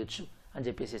ఏకాకిని చేయొచ్చు అని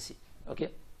చెప్పేసి. ఓకే,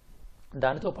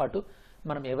 దానితో పాటు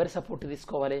మనం ఎవరి సపోర్ట్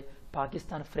తీసుకోవాలి?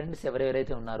 పాకిస్తాన్ ఫ్రెండ్స్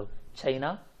ఎవరెవరైతే ఉన్నారో చైనా,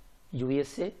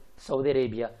 యుఎస్ఏ, సౌదీ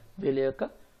అరేబియా, వీళ్ళ యొక్క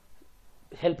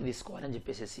హెల్ప్ తీసుకోవాలని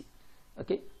చెప్పేసి.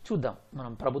 ఓకే, చూద్దాం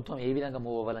మనం ప్రభుత్వం ఏ విధంగా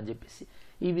మూవ్ అవ్వాలని చెప్పేసి.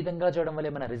 ఈ విధంగా చేయడం వల్ల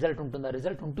ఏమైనా రిజల్ట్ ఉంటుందా?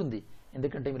 రిజల్ట్ ఉంటుంది.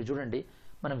 ఎందుకంటే మీరు చూడండి,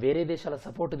 మనం వేరే దేశాల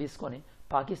సపోర్ట్ తీసుకొని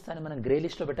పాకిస్తాన్ని మనం గ్రే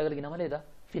లిస్ట్లో పెట్టగలిగినామా లేదా?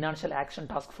 ఫినాన్షియల్ యాక్షన్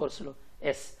టాస్క్ ఫోర్స్లో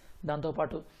ఎస్,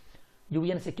 దాంతోపాటు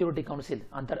యుఎన్ సెక్యూరిటీ కౌన్సిల్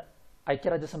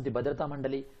ఐక్యరాజ్యసమితి భద్రతా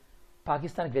మండలి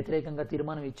పాకిస్తాన్కి వ్యతిరేకంగా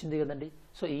తీర్మానం ఇచ్చింది కదండి.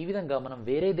 సో ఈ విధంగా మనం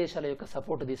వేరే దేశాల యొక్క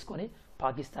సపోర్ట్ తీసుకొని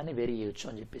పాకిస్తాన్ని వేరే చేయొచ్చు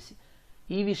అని చెప్పేసి.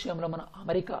 ఈ విషయంలో మనం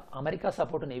అమెరికా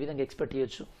సపోర్ట్ని ఏ విధంగా ఎక్స్పెక్ట్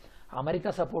చేయొచ్చు? అమెరికా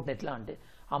సపోర్ట్ని ఎట్లా అంటే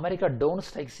అమెరికా డ్రోన్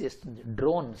స్ట్రైక్స్ చేస్తుంది.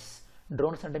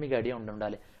 డ్రోన్స్ అంటే మీకు ఐడియా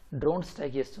ఉండాలి. డ్రోన్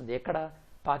స్ట్రైక్ చేస్తుంది ఎక్కడ?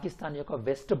 పాకిస్తాన్ యొక్క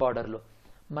వెస్ట్ బార్డర్లో.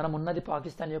 మనం ఉన్నది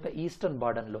పాకిస్తాన్ యొక్క ఈస్టర్న్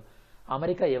బార్డర్లో.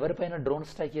 అమెరికా ఎవరిపైన డ్రోన్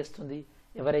స్ట్రైక్ చేస్తుంది?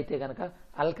 ఎవరైతే కనుక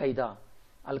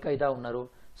అల్ ఖైదా ఉన్నారో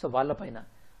సో వాళ్ళపైన.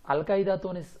 అల్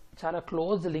ఖైదాతోని చాలా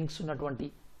క్లోజ్ లింక్స్ ఉన్నటువంటి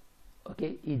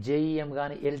ఈ జేఈఎం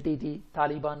కానీ, ఎల్టీటీ,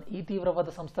 తాలిబాన్, ఈ తీవ్రవాద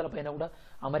సంస్థలపైన కూడా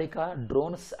అమెరికా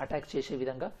డ్రోన్స్ అటాక్ చేసే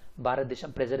విధంగా భారతదేశం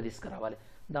ప్రెజర్ తీసుకురావాలి.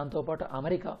 దాంతోపాటు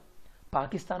అమెరికా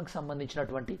పాకిస్తాన్కు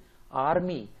సంబంధించినటువంటి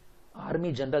ఆర్మీ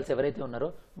జనరల్స్ ఎవరైతే ఉన్నారో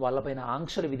వాళ్ళపైన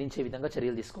ఆంక్షలు విధించే విధంగా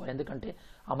చర్యలు తీసుకోవాలి. ఎందుకంటే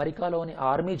అమెరికాలోని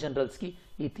ఆర్మీ జనరల్స్కి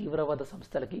ఈ తీవ్రవాద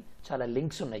సంస్థలకి చాలా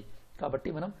లింక్స్ ఉన్నాయి. కాబట్టి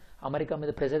మనం అమెరికా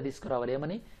మీద ప్రెజర్ తీసుకురావాలి.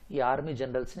 ఏమని? ఈ ఆర్మీ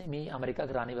జనరల్స్ని మీ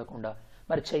అమెరికాకి రానివ్వకుండా.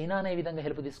 మరి చైనాని ఏ విధంగా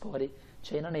హెల్ప్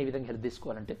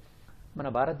తీసుకోవాలంటే మన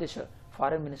భారతదేశ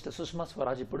ఫారెన్ మినిస్టర్ సుష్మా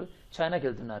స్వరాజ్ ఇప్పుడు చైనాకి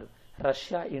వెళ్తున్నారు.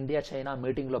 రష్యా, ఇండియా, చైనా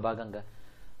మీటింగ్లో భాగంగా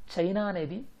చైనా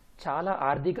అనేది చాలా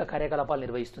ఆర్థిక కార్యకలాపాలు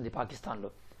నిర్వహిస్తుంది పాకిస్తాన్లో.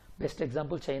 Best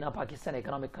example China Pakistan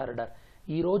economic corridor.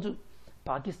 ఈరోజు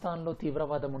పాకిస్తాన్లో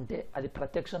తీవ్రవాదం ఉంటే అది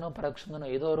ప్రత్యక్షనో పరోక్షంగానో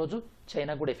ఏదో రోజు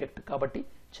చైనా కూడా ఎఫెక్ట్. కాబట్టి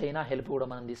చైనా హెల్ప్ కూడా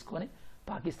మనం తీసుకొని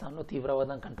పాకిస్తాన్లో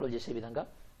తీవ్రవాదం కంట్రోల్ చేసే విధంగా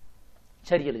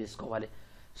చర్యలు తీసుకోవాలి.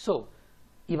 సో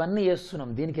ఇవన్నీ చేస్తున్నాం.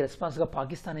 దీనికి రెస్పాన్స్గా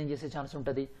పాకిస్తాన్ ఏం చేసే ఛాన్స్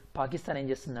ఉంటుంది? పాకిస్తాన్ ఏం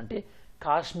చేస్తుందంటే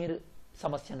కాశ్మీర్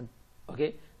సమస్యను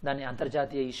దాన్ని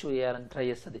అంతర్జాతీయ ఇష్యూ చేయాలని ట్రై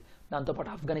చేస్తుంది. దాంతోపాటు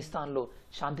ఆఫ్ఘనిస్తాన్లో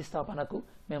శాంతి స్థాపనకు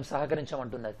మేము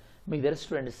సహకరించామంటున్నారు. మీకు తెలుసు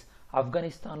స్టూడెంట్స్,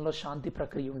 ఆఫ్ఘనిస్తాన్లో శాంతి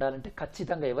ప్రక్రియ ఉండాలంటే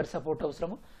ఖచ్చితంగా ఎవరి సపోర్ట్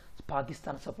అవసరము?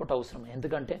 పాకిస్తాన్ సపోర్ట్ అవసరం.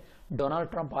 ఎందుకంటే డొనాల్డ్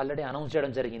ట్రంప్ ఆల్రెడీ అనౌన్స్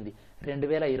చేయడం జరిగింది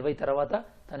 2020 తర్వాత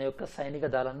తన యొక్క సైనిక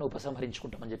దళాలను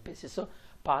ఉపసంహరించుకుంటామని చెప్పేసి. సో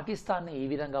పాకిస్తాన్ని ఈ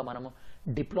విధంగా మనము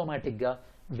డిప్లొమాటిక్గా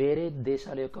వేరే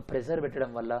దేశాల యొక్క ప్రెజర్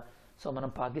పెట్టడం వల్ల సో మనం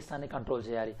పాకిస్తాన్ని కంట్రోల్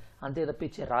చేయాలి. అంతే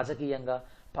తప్పించి రాజకీయంగా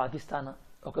పాకిస్తాన్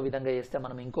ఒక విధంగా చేస్తే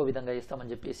మనం ఇంకో విధంగా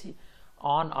చేస్తామని చెప్పేసి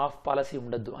ఆన్ ఆఫ్ పాలసీ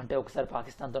ఉండొద్దు. అంటే ఒకసారి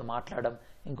పాకిస్తాన్తో మాట్లాడడం,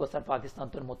 ఇంకోసారి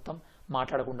పాకిస్తాన్తో మొత్తం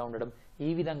మాట్లాడకుండా ఉండడం, ఈ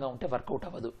విధంగా ఉంటే వర్కౌట్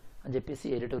అవ్వదు అని చెప్పేసి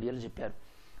ఎడిటోరియల్ చెప్పారు.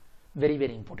 Very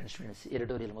very important students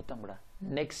editorial మొత్తం కూడా.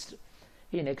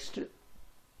 నెక్స్ట్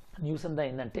న్యూస్ అంతా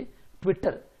ఏంటంటే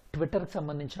ట్విట్టర్కి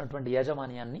సంబంధించినటువంటి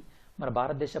యాజమాన్యాన్ని మన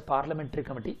భారతదేశ పార్లమెంటరీ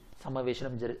కమిటీ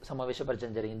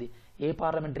సమావేశపరచడం జరిగింది. ఏ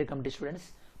parliamentary committee students?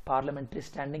 Parliamentary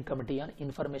standing committee on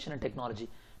information and technology.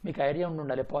 మీకు ఐడియా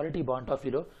ఉండాలి, పాలిటీ పాయింట్ ఆఫ్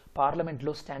వ్యూలో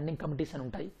పార్లమెంట్లో స్టాండింగ్ కమిటీస్ అని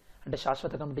ఉంటాయి, అంటే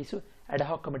శాశ్వత కమిటీసు,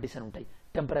 అడ్హాక్ కమిటీస్ అని ఉంటాయి,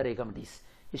 టెంపరరీ కమిటీస్.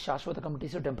 ఈ శాశ్వత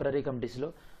కమిటీసు, టెంపరరీ కమిటీస్లో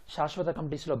శాశ్వత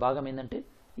కమిటీస్లో భాగం ఏంటంటే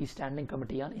ఈ standing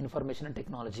committee on information and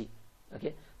technology.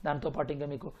 Okay, దాంతోపాటు ఇంకా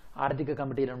మీకు ఆర్థిక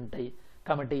కమిటీలు ఉంటాయి,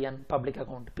 committee on public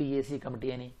account, PAC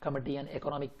committee అని, కమిటీ ఆన్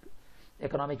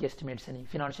ఎకనామిక్ ఎస్టిమేట్స్ అని,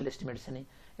 ఫినాన్షియల్ ఎస్టిమేట్స్ అని,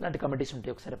 ఇలాంటి కమిటీస్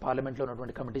ఉంటాయి. ఒకసారి పార్లమెంట్లో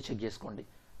ఉన్నటువంటి కమిటీ చెక్ చేసుకోండి.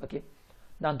 ఓకే,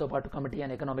 దాంతోపాటు కమిటీ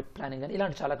ఆన్ ఎకనామిక్ ప్లానింగ్ అని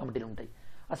ఇలాంటి చాలా కమిటీలు ఉంటాయి.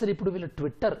 అసలు ఇప్పుడు వీళ్ళు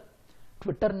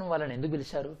ట్విట్టర్ను వాళ్ళని ఎందుకు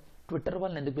పిలిచారు? ట్విట్టర్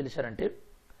వాళ్ళని ఎందుకు పిలిచారంటే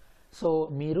సో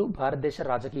మీరు భారతదేశ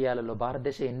రాజకీయాలలో,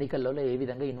 భారతదేశ ఎన్నికలలో ఏ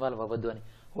విధంగా ఇన్వాల్వ్ అవ్వద్దు అని.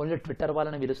 ఓన్లీ ట్విట్టర్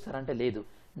వాళ్ళని పిలుస్తారంటే లేదు,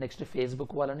 నెక్స్ట్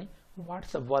ఫేస్బుక్ వాళ్ళని,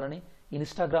 వాట్సాప్ వాళ్ళని,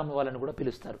 ఇన్స్టాగ్రామ్ వాళ్ళని కూడా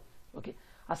పిలుస్తారు. ఓకే,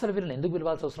 అసలు వీళ్ళని ఎందుకు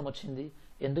పిలవాల్సిన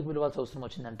అవసరం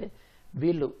వచ్చిందంటే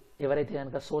వీళ్ళు ఎవరైతే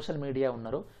కనుక సోషల్ మీడియా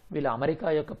ఉన్నారో వీళ్ళు అమెరికా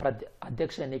యొక్క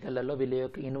అధ్యక్ష ఎన్నికలలో వీళ్ళ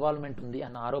యొక్క ఇన్వాల్వ్మెంట్ ఉంది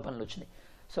అన్న ఆరోపణలు వచ్చినాయి.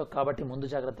 సో కాబట్టి ముందు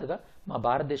జాగ్రత్తగా మా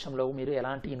భారతదేశంలో మీరు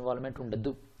ఎలాంటి ఇన్వాల్వ్మెంట్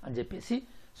ఉండద్దు అని చెప్పేసి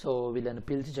సో వీళ్ళని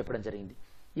పిలిచి చెప్పడం జరిగింది.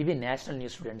 ఇవి national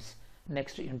news students.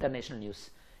 Next international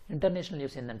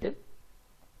news ఏంటంటే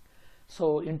so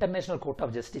international court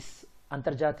of justice,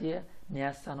 అంతర్జాతీయ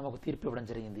న్యాయస్థానం ఒక తీర్పు ఇవ్వడం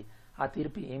జరిగింది. ఆ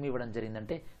తీర్పు ఏమి ఇవ్వడం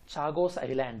జరిగిందంటే చాగోస్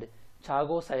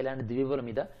ఐలాండ్ ద్వీపుల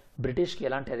మీద బ్రిటిష్కి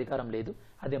ఎలాంటి అధికారం లేదు,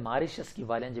 అదే మారిషస్కి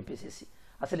ఇవ్వాలి అని చెప్పేసి.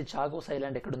 అసలు ఈ చాగోస్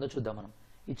ఐలాండ్ ఎక్కడుందో చూద్దాం మనం.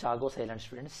 ఈ చాగోస్ ఐలాండ్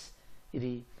స్టూడెంట్స్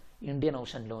ఇది ఇండియన్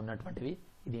ఓషన్లో ఉన్నటువంటివి.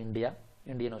 ఇది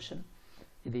ఇండియన్ ఓషన్,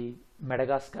 ఇది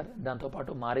మెడగాస్కర్,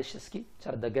 దాంతోపాటు మారిషస్కి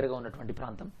చాలా దగ్గరగా ఉన్నటువంటి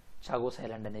ప్రాంతం చాగోస్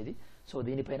ఐలాండ్ అనేది. సో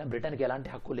దీనిపైన బ్రిటన్కి ఎలాంటి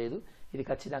హక్కు లేదు, ఇది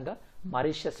ఖచ్చితంగా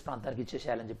మారిషస్ ప్రాంతానికి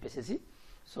ఇచ్చేసేయాలని చెప్పేసి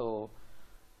so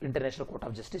international court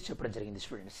of justice చెప్పడం జరిగింది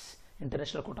students.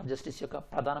 International court of justice యొక్క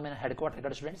ప్రధానమైన హెడ్ క్వార్టర్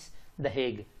ఎక్కడ స్టూడెంట్స్? ద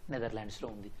హేగ్, నెదర్లాండ్స్లో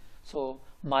ఉంది. సో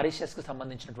మారిషస్కి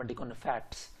సంబంధించినటువంటి కొన్ని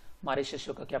ఫ్యాక్ట్స్. మారిషస్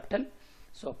యొక్క capital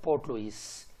so port Louis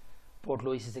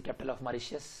is the capital of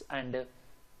Mauritius. And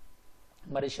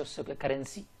Mauritius యొక్క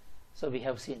currency, so we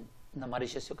have seen the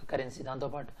Mauritius యొక్క currency.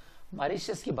 దాంతోపాటు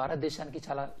మారిషస్కి భారతదేశానికి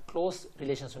చాలా క్లోజ్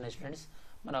రిలేషన్స్ ఉన్నాయి స్టూడెంట్స్.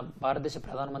 మన భారతదేశ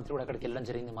ప్రధానమంత్రి కూడా అక్కడికి వెళ్ళడం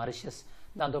జరిగింది మారిషస్.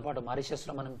 దాంతోపాటు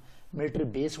మారిషస్లో మనం మిలిటరీ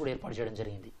బేస్ కూడా ఏర్పాటు చేయడం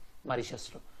జరిగింది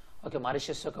మారిషస్లో. ఓకే,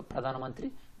 మారిషస్ యొక్క ప్రధానమంత్రి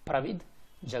ప్రవిద్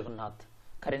జగన్నాథ్.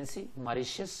 Currency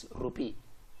Mauritius rupee.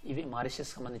 ఇవి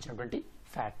మారిషస్ సంబంధించినటువంటి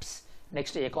facts.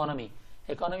 Next economy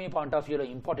point of వ్యూలో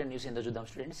ఇంపార్టెంట్ న్యూస్ ఏందో చూద్దాం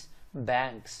స్టూడెంట్స్.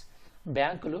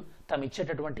 బ్యాంకులు తమ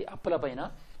ఇచ్చేటటువంటి అప్పులపైన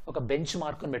ఒక బెంచ్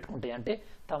మార్కును పెట్టుకుంటాయి. అంటే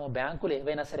తమ బ్యాంకులు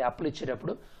ఏవైనా సరే అప్పులు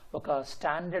ఇచ్చేటప్పుడు ఒక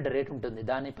స్టాండర్డ్ రేట్ ఉంటుంది,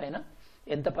 దానిపైన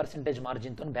ఎంత పర్సెంటేజ్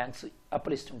మార్జిన్తో బ్యాంక్స్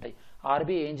అప్పులు ఇస్తుంటాయి.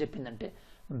 ఆర్బీఐ ఏం చెప్పిందంటే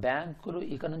బ్యాంకులు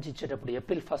ఇక నుంచి ఇచ్చేటప్పుడు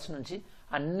ఏప్రిల్ 1 నుంచి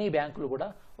అన్ని బ్యాంకులు కూడా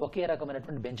ఒకే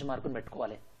రకమైనటువంటి బెంచ్ మార్కును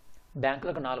పెట్టుకోవాలి.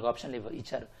 బ్యాంకులకు 4 ఆప్షన్లు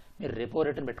ఇచ్చారు. మీరు రెపో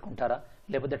రేటును పెట్టుకుంటారా,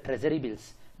 లేకపోతే treasury bills,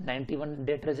 91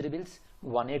 day treasury bills,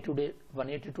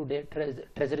 182 day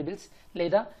treasury bills,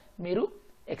 లేదా మీరు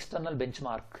ఎక్స్టర్నల్ బెంచ్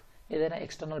మార్క్, ఏదైనా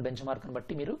ఎక్స్టర్నల్ బెంచ్ మార్క్ని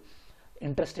బట్టి మీరు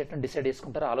ఇంట్రెస్ట్ రేట్ను డిసైడ్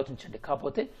చేసుకుంటారో ఆలోచించండి.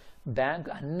 కాకపోతే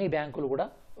అన్ని బ్యాంకులు కూడా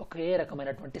ఒకే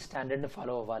రకమైనటువంటి స్టాండర్డ్ని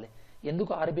ఫాలో అవ్వాలి.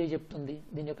 ఎందుకు ఆర్బీఐ చెప్తుంది?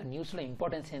 దీని యొక్క న్యూస్లో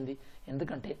ఇంపార్టెన్స్ ఏంది?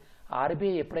 ఎందుకంటే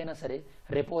ఆర్బీఐ ఎప్పుడైనా సరే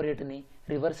రెపో రేటుని,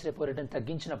 రివర్స్ రెపో రేటుని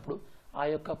తగ్గించినప్పుడు ఆ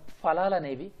యొక్క ఫలాలు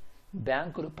అనేవి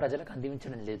బ్యాంకులు ప్రజలకు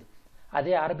అందించడం లేదు.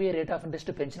 అదే ఆర్బీఐ రేట్ ఆఫ్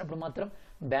ఇంట్రెస్ట్ పెంచినప్పుడు మాత్రం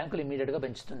బ్యాంకులు ఇమీడియట్గా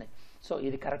పెంచుతున్నాయి. సో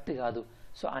ఇది కరెక్ట్ కాదు.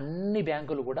 సో అన్ని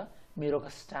బ్యాంకులు కూడా మీరు ఒక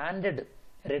స్టాండర్డ్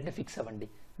రేట్ని ఫిక్స్ అవ్వండి,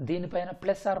 దీనిపైన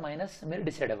ప్లస్ ఆర్ మైనస్ మీరు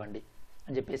డిసైడ్ అవ్వండి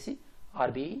అని చెప్పేసి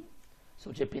ఆర్బీఐ సో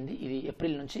చెప్పింది. ఇది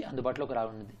ఏప్రిల్ నుంచి అందుబాటులోకి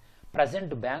రానుంది.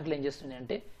 ప్రజెంట్ బ్యాంకులు ఏం చేస్తున్నాయి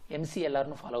అంటే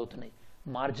ఎంసీఎల్ఆర్ను ఫాలో అవుతున్నాయి,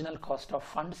 marginal cost of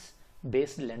funds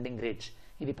based lending rates.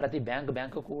 ఇది ప్రతి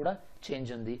బ్యాంకు కూడా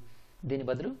చేంజ్ ఉంది. దీని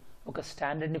బదులు ఒక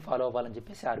స్టాండర్డ్ని ఫాలో అవ్వాలని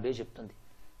చెప్పేసి ఆర్బీఐ చెప్తుంది.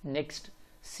 నెక్స్ట్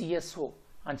సిఎస్ఓ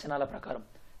అంచనాల ప్రకారం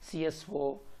సిఎస్ఓ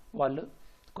వాళ్ళు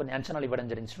కొన్ని అంచనాలు ఇవ్వడం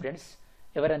జరిగింది స్టూడెంట్స్.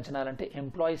 ఎవరి అంచనాలంటే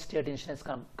ఎంప్లాయీ స్టేట్ ఇన్సూరెన్స్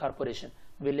కార్పొరేషన్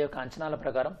వీళ్ళ యొక్క అంచనాల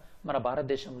ప్రకారం మన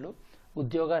భారతదేశంలో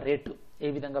ఉద్యోగ రేటు ఏ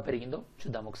విధంగా పెరిగిందో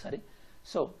చూద్దాం ఒకసారి.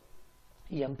 సో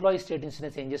ఈ ఎంప్లాయీ స్టేట్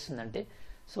ఇన్సూరెన్స్ ఏం చేస్తుందంటే,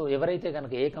 సో ఎవరైతే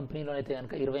కనుక ఏ కంపెనీలో అయితే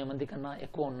కనుక 20 మంది కన్నా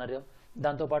ఎక్కువ ఉన్నారో,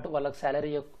 దాంతోపాటు వాళ్ళకి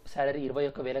శాలరీ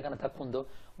 21,000 కన్నా తక్కువ ఉందో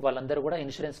వాళ్ళందరూ కూడా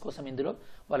ఇన్సూరెన్స్ కోసం ఇందులో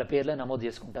వాళ్ళ పేర్లను నమోదు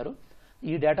చేసుకుంటారు.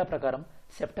 ఈ డేటా ప్రకారం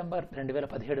సెప్టెంబర్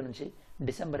 2017 నుంచి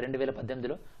డిసెంబర్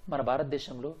 2018లో మన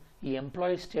భారతదేశంలో ఈ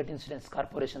ఎంప్లాయీ స్టేట్ ఇన్సూరెన్స్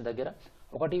కార్పొరేషన్ దగ్గర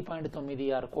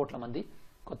 1.96 కోట్ల మంది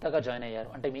కొత్తగా జాయిన్ అయ్యారు.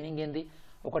 అంటే మీనింగ్ ఏంది,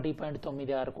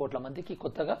 1.96 కోట్ల మందికి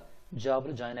కొత్తగా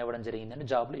జాబ్లు జాయిన్ అవ్వడం జరిగింది, అంటే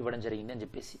జాబ్లు ఇవ్వడం జరిగింది అని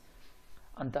చెప్పేసి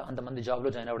అంతమంది జాబ్లో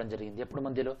జాయిన్ అవ్వడం జరిగింది. ఎప్పుడు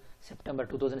మధ్యలో సెప్టెంబర్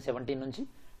 2017 నుంచి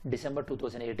డిసెంబర్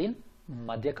 2018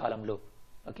 మధ్య కాలంలో.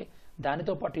 ఓకే,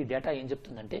 దానితో పాటు ఈ డేటా ఏం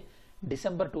చెప్తుందంటే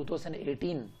డిసెంబర్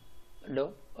 2018లో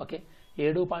ఓకే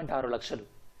 7.6 లక్షలు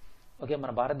ఓకే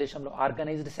మన భారతదేశంలో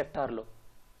ఆర్గనైజ్డ్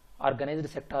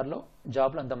సెక్టార్లో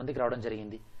జాబ్లు అంతమందికి రావడం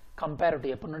జరిగింది.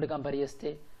 కంపారిటివ్ ఎప్పటి నుండి కంపేర్ చేస్తే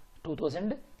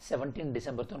 2017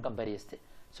 డిసెంబర్తో కంపేర్ చేస్తే,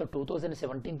 సో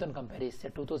 2017తో కంపేర్ చేస్తే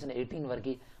 2018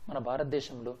 వరకు మన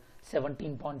భారతదేశంలో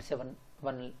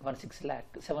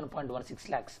 7.16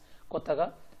 lakhs కొత్తగా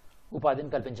ఉపాధిని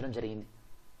కల్పించడం జరిగింది.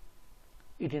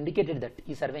 ఇట్ ఇండికేటెడ్ దట్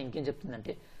ఈ సర్వే ఇంకేం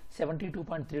చెప్తుందంటే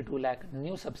 72.32 lakh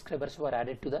new subscribers were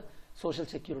added to the social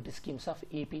security schemes of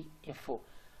EPFO.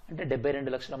 అంటే 72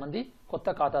 లక్షల మంది కొత్త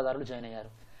ఖాతాదారులు జాయిన్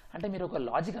అయ్యారు. అంటే మీరు ఒక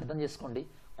లాజిక్ అర్థం చేసుకోండి,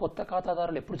 కొత్త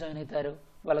ఖాతాదారులు ఎప్పుడు జాయిన్ అవుతారు,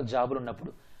 వాళ్ళకి జాబులు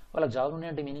ఉన్నప్పుడు. వాళ్ళకి జాబులు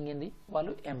ఉన్నాయంటే మీనింగ్ ఏంది,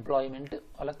 వాళ్ళు ఎంప్లాయ్మెంట్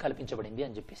వాళ్ళకి కల్పించబడింది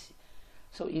అని చెప్పేసి.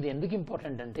 సో ఇది ఎందుకు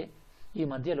ఇంపార్టెంట్ అంటే ఈ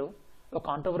మధ్యలో ఒక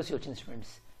కాంట్రవర్సీ వచ్చింది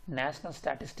స్టూడెంట్స్. నేషనల్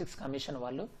స్టాటిస్టిక్స్ కమిషన్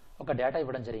వాళ్ళు ఒక డేటా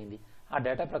ఇవ్వడం జరిగింది. ఆ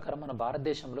డేటా ప్రకారం మన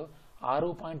భారతదేశంలో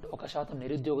 6.1%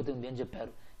 నిరుద్యోగత ఉంది అని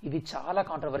చెప్పారు. ఇది చాలా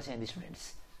కాంట్రవర్సీ అయింది స్టూడెంట్స్.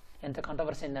 ఎంత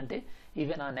కాంట్రవర్సీ అయిందంటే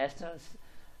ఈవెన్ ఆ నేషనల్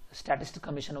స్టాటిస్టిక్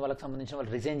కమిషన్ వాళ్ళకి సంబంధించిన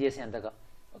వాళ్ళు రిజైన్ చేసేంతగా.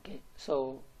 ఓకే, సో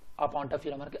ఆ పాయింట్ ఆఫ్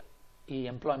వ్యూలో మనకి ఈ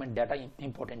ఎంప్లాయ్మెంట్ డేటా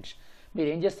ఇంపార్టెంట్. మీరు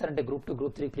ఏం చేస్తారంటే గ్రూప్ 2,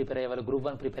 గ్రూప్ 3 ప్రిపేర్ అయ్యేవాళ్ళు, గ్రూప్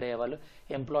 1 ప్రిపేర్ అయ్యేవాళ్ళు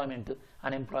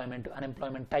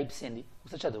అన్ఎంప్లాయ్మెంట్ టైప్స్ ఏంది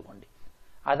ఒకసారి చదువుకోండి.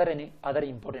 అదర్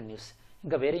ఇంపార్టెంట్ న్యూస్,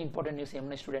 ఇంకా వేరే ఇంపార్టెంట్ న్యూస్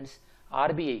ఏమున్నాయి స్టూడెంట్స్,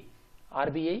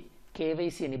 ఆర్బీఐ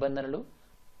కేవైసీ నిబంధనలు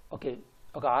ఓకే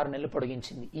ఒక 6 నెలలు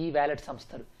పొడిగించింది. ఈ వ్యాలెట్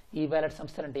సంస్థలు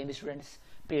అంటే ఏంది స్టూడెంట్స్,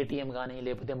 పేటిఎం కానీ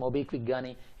లేకపోతే మొబిక్విక్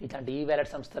కానీ ఇట్లాంటి ఈ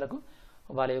వ్యాలెట్ సంస్థలకు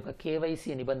వాళ్ళ యొక్క కేవైసీ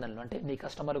నిబంధనలు అంటే మీ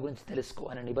కస్టమర్ల గురించి తెలుసుకో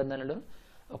అనే నిబంధనలు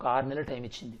ఒక 6 నెలలు టైం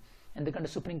ఇచ్చింది. ఎందుకంటే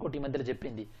సుప్రీంకోర్టు ఈ మధ్యలో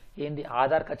చెప్పింది ఏంది,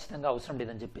 ఆధార్ ఖచ్చితంగా అవసరం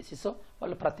లేదని చెప్పేసి. సో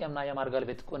వాళ్ళు ప్రత్యామ్నాయ మార్గాలు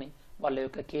వెతుక్కొని వాళ్ళ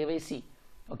యొక్క కేవైసీ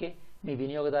ఓకే మీ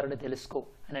వినియోగదారుని తెలుసుకో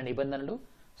అనే నిబంధనలు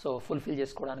సో ఫుల్ఫిల్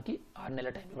చేసుకోవడానికి 6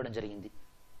 నెలల టైం ఇవ్వడం జరిగింది.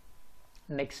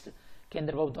 నెక్స్ట్,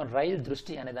 కేంద్ర ప్రభుత్వం రైల్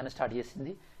దృష్టి అనే దాన్ని స్టార్ట్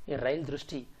చేసింది. ఈ రైల్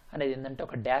దృష్టి అనేది ఏంటంటే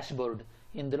ఒక డాష్ బోర్డ్.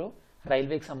 ఇందులో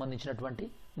రైల్వేకి సంబంధించినటువంటి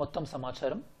మొత్తం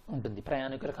సమాచారం ఉంటుంది,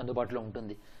 ప్రయాణికులకు అందుబాటులో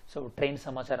ఉంటుంది. సో ట్రైన్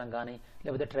సమాచారం కానీ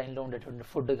లేకపోతే ట్రైన్లో ఉండేటువంటి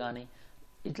ఫుడ్ కానీ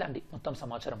ఇట్లాంటి మొత్తం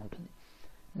సమాచారం ఉంటుంది.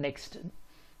 Next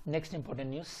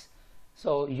important news,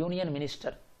 so union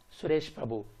minister Suresh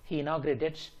Prabhu he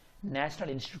inaugurated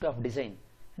national institute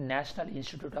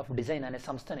of design అనే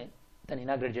సంస్థని తను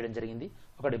ఇనాగ్రేట్ చేయడం జరిగింది.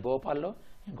 ఒకటి భోపాల్లో,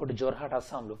 ఇంకోటి జోర్హాట్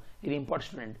అస్సాంలో. ఇది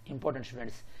ఇంపార్టెంట్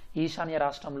స్టూడెంట్స్. ఈశాన్య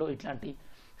రాష్ట్రంలో ఇట్లాంటి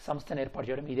సంస్థను ఏర్పాటు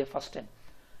చేయడం ఇదే ఫస్ట్ టైం.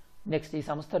 నెక్స్ట్, ఈ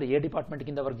సంస్థలు ఏ డిపార్ట్మెంట్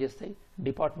కింద వర్క్ చేస్తాయి,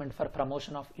 department for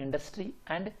promotion of industry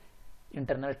and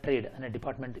internal trade అనే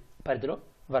డిపార్ట్మెంట్ పరిధిలో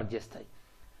వర్క్ చేస్తాయి.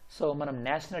 సో మనం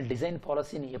నేషనల్ డిజైన్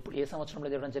పాలసీని ఏ సంవత్సరంలో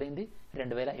ఇవ్వడం జరిగింది,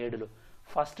 2007లో.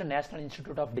 First national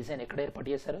institute of design ఎక్కడ ఏర్పాటు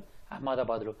చేశారు,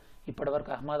 అహ్మదాబాద్లో.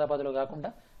 ఇప్పటివరకు అహ్మదాబాద్లో కాకుండా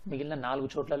మిగిలిన 4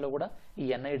 చోట్లలో కూడా ఈ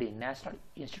NID national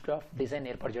institute of design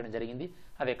ఏర్పాటు చేయడం జరిగింది.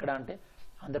 అవి ఎక్కడ అంటే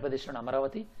ఆంధ్రప్రదేశ్లోని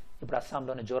అమరావతి, ఇప్పుడు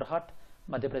అస్సాంలోని జోర్హాట్,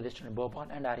 మధ్యప్రదేశ్లోని భోపాల్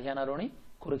అండ్ హర్యానాలోని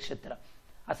కురుక్షేత్ర.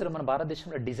 అసలు మన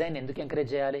భారతదేశంలో డిజైన్ ఎందుకు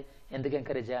ఎంకరేజ్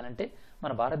చేయాలంటే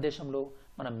మన భారతదేశంలో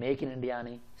మనం మేక్ ఇన్ ఇండియా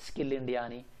అని, స్కిల్ ఇండియా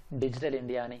అని, డిజిటల్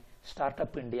ఇండియా అని,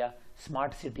 స్టార్టప్ ఇండియా,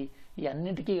 స్మార్ట్ సిటీ ఈ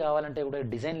అన్నింటికీ కావాలంటే కూడా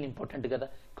డిజైన్లు ఇంపార్టెంట్ కదా.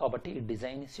 కాబట్టి ఈ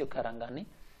డిజైన్స్ యొక్క రంగాన్ని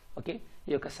ఓకే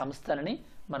ఈ యొక్క సంస్థలని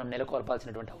మనం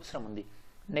నెలకొల్పాల్సినటువంటి అవసరం ఉంది.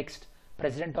 Next,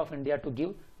 president of India to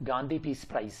give Gandhi peace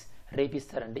prize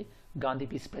రేపిస్తారండి. Gandhi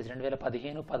peace prize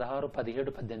 2015, 16,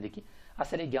 17, 18కి.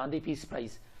 అసలు ఈ గాంధీ పీస్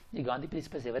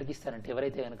ప్రైజ్ ఎవరికి ఇస్తారంటే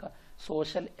ఎవరైతే కనుక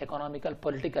సోషల్, ఎకనామికల్,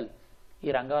 పొలిటికల్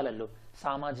ఈ రంగాలలో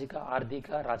సామాజిక,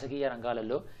 ఆర్థిక, రాజకీయ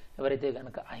రంగాలలో ఎవరైతే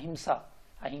కనుక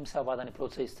అహింసావాదాన్ని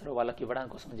ప్రోత్సహిస్తారో వాళ్ళకి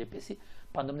ఇవ్వడానికి కోసం అని చెప్పేసి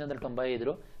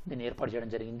 1995లో దీన్ని ఏర్పాటు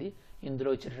చేయడం జరిగింది. ఇందులో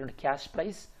ఇచ్చేటటువంటి క్యాష్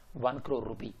ప్రైజ్ 1 crore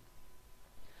రూపీ.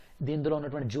 దీనిలో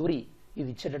ఉన్నటువంటి ఇది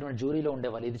ఇచ్చేటటువంటి జ్యూరీలో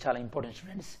ఉండేవాళ్ళు. ఇది చాలా ఇంపార్టెంట్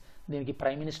స్టూడెంట్స్. దీనికి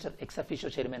ప్రైమ్ మినిస్టర్ ఎక్స్ అఫీషియో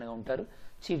చైర్మన్గా ఉంటారు,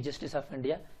 chief justice of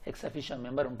India ex officio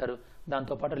member ఉంటారు,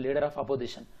 దాంతోపాటు లీడర్ ఆఫ్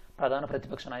అపోజిషన్ ప్రధాన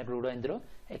ప్రతిపక్ష నాయకుడు కూడా ఇందులో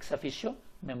ఎక్స్ అఫీషియో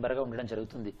మెంబర్గా ఉండడం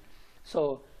జరుగుతుంది. సో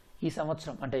ఈ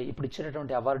సంవత్సరం అంటే ఇప్పుడు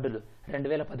ఇచ్చినటువంటి అవార్డులు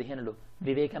 2015లో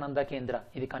వివేకానంద కేంద్ర,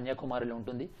 ఇది కన్యాకుమారిలో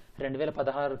ఉంటుంది.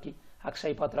 2016కి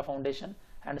అక్షయ్ పాత్ర ఫౌండేషన్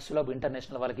అండ్ సులభ్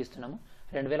ఇంటర్నేషనల్ వాళ్ళకి ఇస్తున్నాము.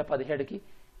 2017కి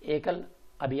ఏకల్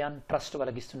అభియాన్ ట్రస్ట్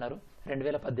వాళ్ళకి ఇస్తున్నారు.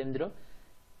 2018లో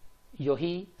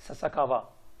యోహి ససకావా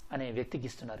అనే వ్యక్తికి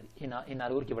ఇస్తున్నారు. ఈ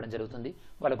నలుగురికి ఇవ్వడం జరుగుతుంది.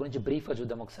 వాళ్ళ గురించి బ్రీఫ్గా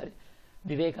చూద్దాం ఒకసారి.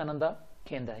 వివేకానంద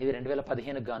కేంద్ర, ఇది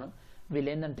 2015కు గాను. వీళ్ళు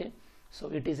ఏంటంటే so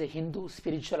it is a Hindu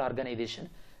spiritual organisation.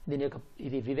 దీని యొక్క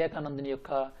ఇది వివేకానందుని యొక్క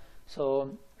సో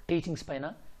టీచింగ్స్ పైన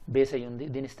బేస్ అయ్యి ఉంది.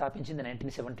 దీన్ని స్థాపించింది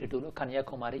 1972లో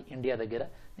కన్యాకుమారి, ఇండియా దగ్గర.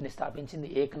 దీన్ని స్థాపించింది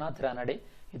ఏక్నాథ్ రానడే.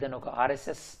 ఇతను ఒక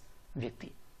ఆర్ఎస్ఎస్ వ్యక్తి.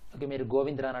 ఓకే, మీరు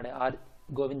గోవింద్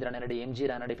రానడే, ఎంజీ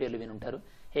రానడే పేర్లు వినుంటారు.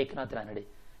 ఏక్నాథ్ రానడే,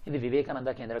 ఇది వివేకానంద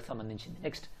కేంద్రానికి సంబంధించింది.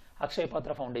 నెక్స్ట్ అక్షయ్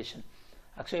పాత్ర ఫౌండేషన్.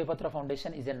 అక్షయ్ పాత్ర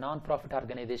foundation is a non profit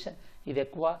organisation. ఇది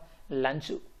ఎక్కువ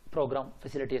లంచ్ ప్రోగ్రామ్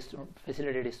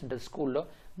ఫెసిలిటేట్ ఇస్తుంటుంది స్కూల్లో.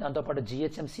 దాంతోపాటు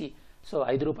జిహెచ్ఎంసి సో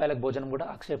 5 రూపాయలకు భోజనం కూడా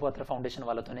అక్షయ్ పాత్ర ఫౌండేషన్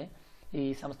వాళ్ళతోనే ఈ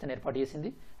సంస్థను ఏర్పాటు చేసింది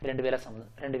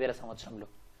 2000 సంవత్సరంలో.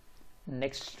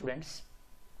 Next students,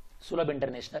 Sulabh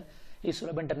international. ఈ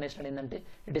సులభ్ ఇంటర్నేషనల్ ఏంటంటే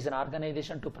it is an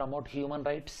organisation to promote human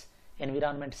rights,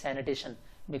 environment, sanitation.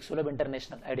 మీకు సులభ్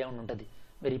ఇంటర్నేషనల్ ఐడియా ఉంటుంది,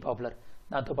 వెరీ పాపులర్.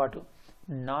 దాంతోపాటు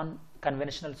non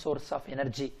conventional source of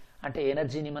energy, అంటే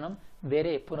ఎనర్జీని మనం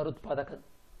వేరే పునరుత్పాదక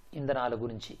ఇంధనాల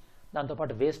గురించి,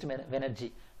 దాంతోపాటు వేస్ట్ ఎనర్జీ,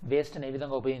 వేస్ట్ని ఏ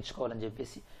విధంగా ఉపయోగించుకోవాలని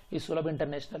చెప్పేసి ఈ సులభ్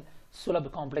ఇంటర్నేషనల్ సులభ్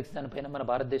కాంప్లెక్స్ దానిపైన మన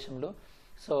భారతదేశంలో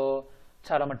సో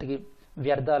చాలా మట్టుకి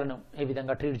వ్యర్థాలను ఏ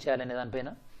విధంగా ట్రీట్ చేయాలనే దానిపైన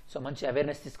సో మంచి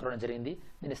అవేర్నెస్ తీసుకురావడం జరిగింది.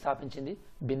 దీన్ని స్థాపించింది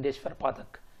Bindeshwar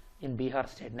Pathak in Bihar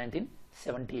state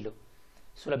 1970లో.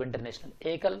 Sulabh international.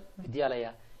 ఏకల్ విద్యాలయ,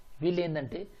 వీళ్ళు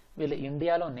ఏంటంటే వీళ్ళు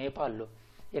ఇండియాలో, నేపాల్లో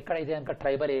ఎక్కడైతే కనుక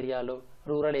ట్రైబల్ ఏరియాలో,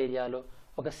 రూరల్ ఏరియాలో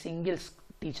ఒక సింగిల్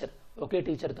టీచర్, ఒకే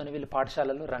టీచర్తో వీళ్ళు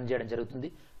పాఠశాలల్లో రన్ చేయడం జరుగుతుంది.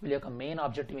 వీళ్ళ యొక్క మెయిన్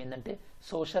ఆబ్జెక్టివ్ ఏంటంటే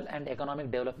social and economic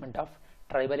development of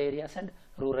tribal areas and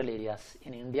rural areas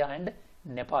in India and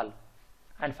Nepal.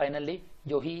 And finally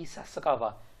యోహి ససకావా,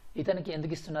 ఇతనికి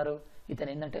ఎందుకు ఇస్తున్నారు?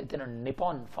 ఇతను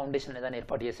నిపాన్ ఫౌండేషన్ అనేదాన్ని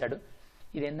ఏర్పాటు చేశాడు.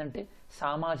 ఇది ఏంటంటే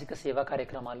సామాజిక సేవా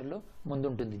కార్యక్రమాలలో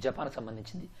ముందుంటుంది, జపాన్కి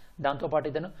సంబంధించింది. దాంతోపాటు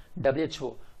ఇతను WHO,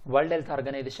 world health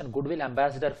organisation good will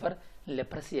ambassador for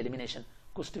leprosy elimination,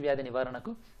 కుష్టు వ్యాధి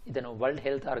నివారణకు ఇతను వరల్డ్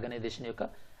హెల్త్ ఆర్గనైజేషన్ యొక్క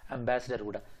అంబాసిడర్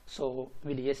కూడా. సో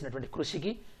వీళ్ళు చేసినటువంటి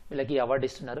కృషికి వీళ్ళకి అవార్డు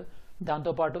ఇస్తున్నారు.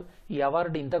 దాంతోపాటు ఈ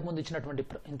అవార్డు ఇంతకుముందు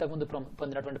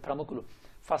పొందినటువంటి ప్రముఖులు,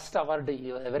 ఫస్ట్ అవార్డు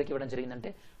ఎవరికి ఇవ్వడం జరిగిందంటే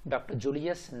డాక్టర్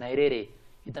జూలియస్ నైరేరే.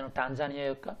 ఇతను టాంజానియా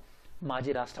యొక్క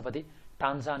మాజీ రాష్ట్రపతి.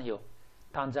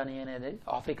 టాంజానియా అనేది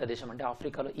ఆఫ్రికా దేశం, అంటే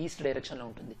ఆఫ్రికాలో ఈస్ట్ డైరెక్షన్లో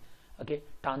ఉంటుంది. ఓకే,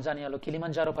 టాంజానియాలో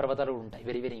కిలిమంజారో పర్వతాలు ఉంటాయి,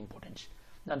 వెరీ వెరీ ఇంపార్టెంట్.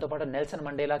 దాంతోపాటు నెల్సన్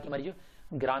మండేలాకి మరియు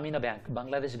గ్రామీణ బ్యాంక్,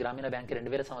 బంగ్లాదేశ్ గ్రామీణ బ్యాంక్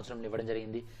 2000 సంవత్సరంలో ఇవ్వడం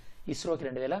జరిగింది. ఇస్రోకి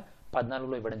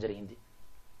 2014లో ఇవ్వడం జరిగింది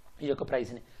ఈ యొక్క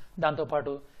ప్రైజ్ని.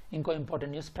 దాంతోపాటు ఇంకో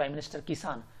important news, prime minister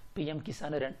Kisan, PM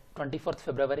Kisan 24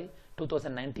 ఫిబ్రవరి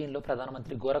 2019లో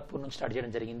ప్రధానమంత్రి గోరఖ్పూర్ నుంచి స్టార్ట్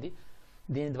చేయడం జరిగింది.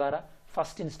 దీని ద్వారా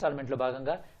ఫస్ట్ ఇన్స్టాల్మెంట్లో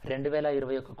భాగంగా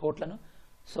 2021 కోట్లను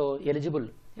సో ఎలిజిబుల్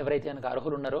ఎవరైతే కనుక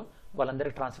అర్హులు ఉన్నారో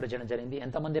వాళ్ళందరికీ ట్రాన్స్ఫర్ చేయడం జరిగింది.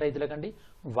 ఎంతమంది రైతులకండి?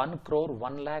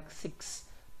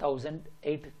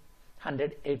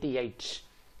 1,01,06,888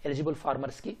 ఎలిజిబుల్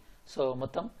ఫార్మర్స్కి సో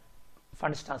మొత్తం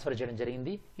ఫండ్స్ ట్రాన్స్ఫర్ చేయడం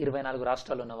జరిగింది. 24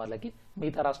 రాష్ట్రాల్లో ఉన్న వాళ్ళకి,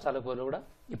 మిగతా రాష్ట్రాలకు కూడా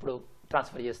ఇప్పుడు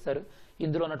ట్రాన్స్ఫర్ చేస్తారు.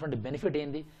 ఇందులో ఉన్నటువంటి బెనిఫిట్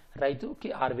ఏంది? రైతుకి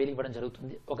 6,000 ఇవ్వడం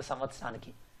జరుగుతుంది ఒక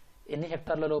సంవత్సరానికి. ఎన్ని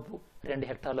హెక్టార్ల లోపు? 2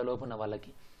 హెక్టార్ల లోపు ఉన్న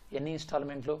వాళ్ళకి. ఎన్ని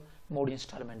ఇన్స్టాల్మెంట్లో? 3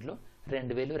 ఇన్స్టాల్మెంట్లో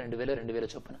 2,000, 2,000, 2,000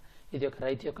 చొప్పున. ఇది ఒక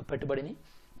రైతు యొక్క పెట్టుబడిని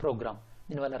ప్రోగ్రామ్.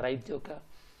 దీనివల్ల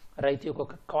రైతు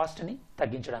యొక్క కాస్ట్ని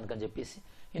తగ్గించడానికి అని చెప్పేసి.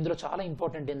 ఇందులో చాలా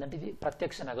ఇంపార్టెంట్ ఏంటంటే ఇది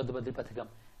ప్రత్యక్ష నగదు బదిలీ పథకం,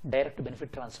 డైరెక్ట్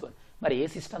బెనిఫిట్ ట్రాన్స్ఫర్. మరి ఏ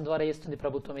సిస్టమ్ ద్వారా చేస్తుంది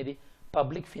ప్రభుత్వం? ఇది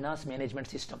public finance management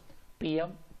system,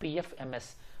 PFMS.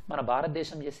 మన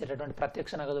భారతదేశం చేసేటటువంటి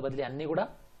ప్రత్యక్ష నగదు బదిలీ అన్నీ కూడా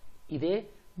ఇదే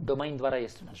డొమైన్ ద్వారా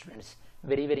చేస్తున్నారు students,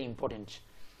 very very important.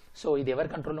 So ఇది ఎవరి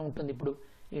కంట్రోల్లో ఉంటుంది ఇప్పుడు?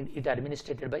 It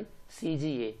administrated by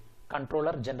CGA,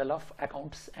 controller general of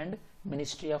accounts and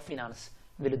ministry of finance.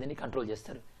 వీళ్ళు దీన్ని కంట్రోల్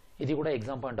చేస్తారు. ఇది కూడా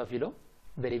ఎగ్జామ్ పాయింట్ ఆఫ్ వ్యూలో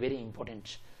వెరీ వెరీ ఇంపార్టెంట్.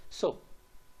 సో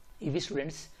ఇవి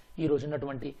స్టూడెంట్స్ ఈ రోజు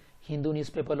ఉన్నటువంటి హిందూ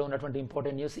న్యూస్ పేపర్లో ఉన్నటువంటి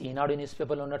ఇంపార్టెంట్ న్యూస్, ఈనాడు న్యూస్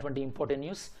పేపర్లో ఉన్నటువంటి ఇంపార్టెంట్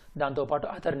న్యూస్, దాంతోపాటు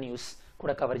అదర్ న్యూస్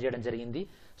కూడా కవర్ చేయడం జరిగింది.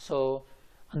 సో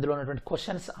అందులో ఉన్నటువంటి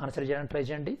క్వశ్చన్స్ ఆన్సర్ చేయడానికి ట్రై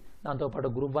చేయండి. దాంతోపాటు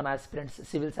group 1 aspirants,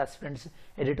 civils aspirants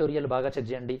editorial బాగా చెక్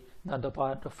చేయండి.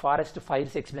 దాంతోపాటు ఫారెస్ట్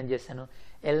ఫైర్స్ ఎక్స్ప్లెయిన్ చేశాను.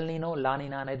 ఎల్నినో,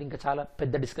 లానినా అనేది ఇంకా చాలా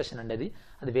పెద్ద డిస్కషన్ అండి.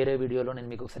 అది వేరే వీడియోలో నేను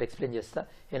మీకు ఒకసారి ఎక్స్ప్లెయిన్ చేస్తాను.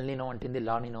 ఎల్నినో అంటుంది,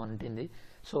 లానినో అంటుంది.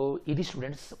 సో ఇది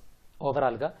స్టూడెంట్స్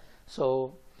ఓవరాల్గా. So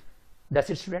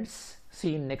that's it students, see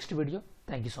in next video.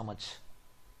 Thank you so much.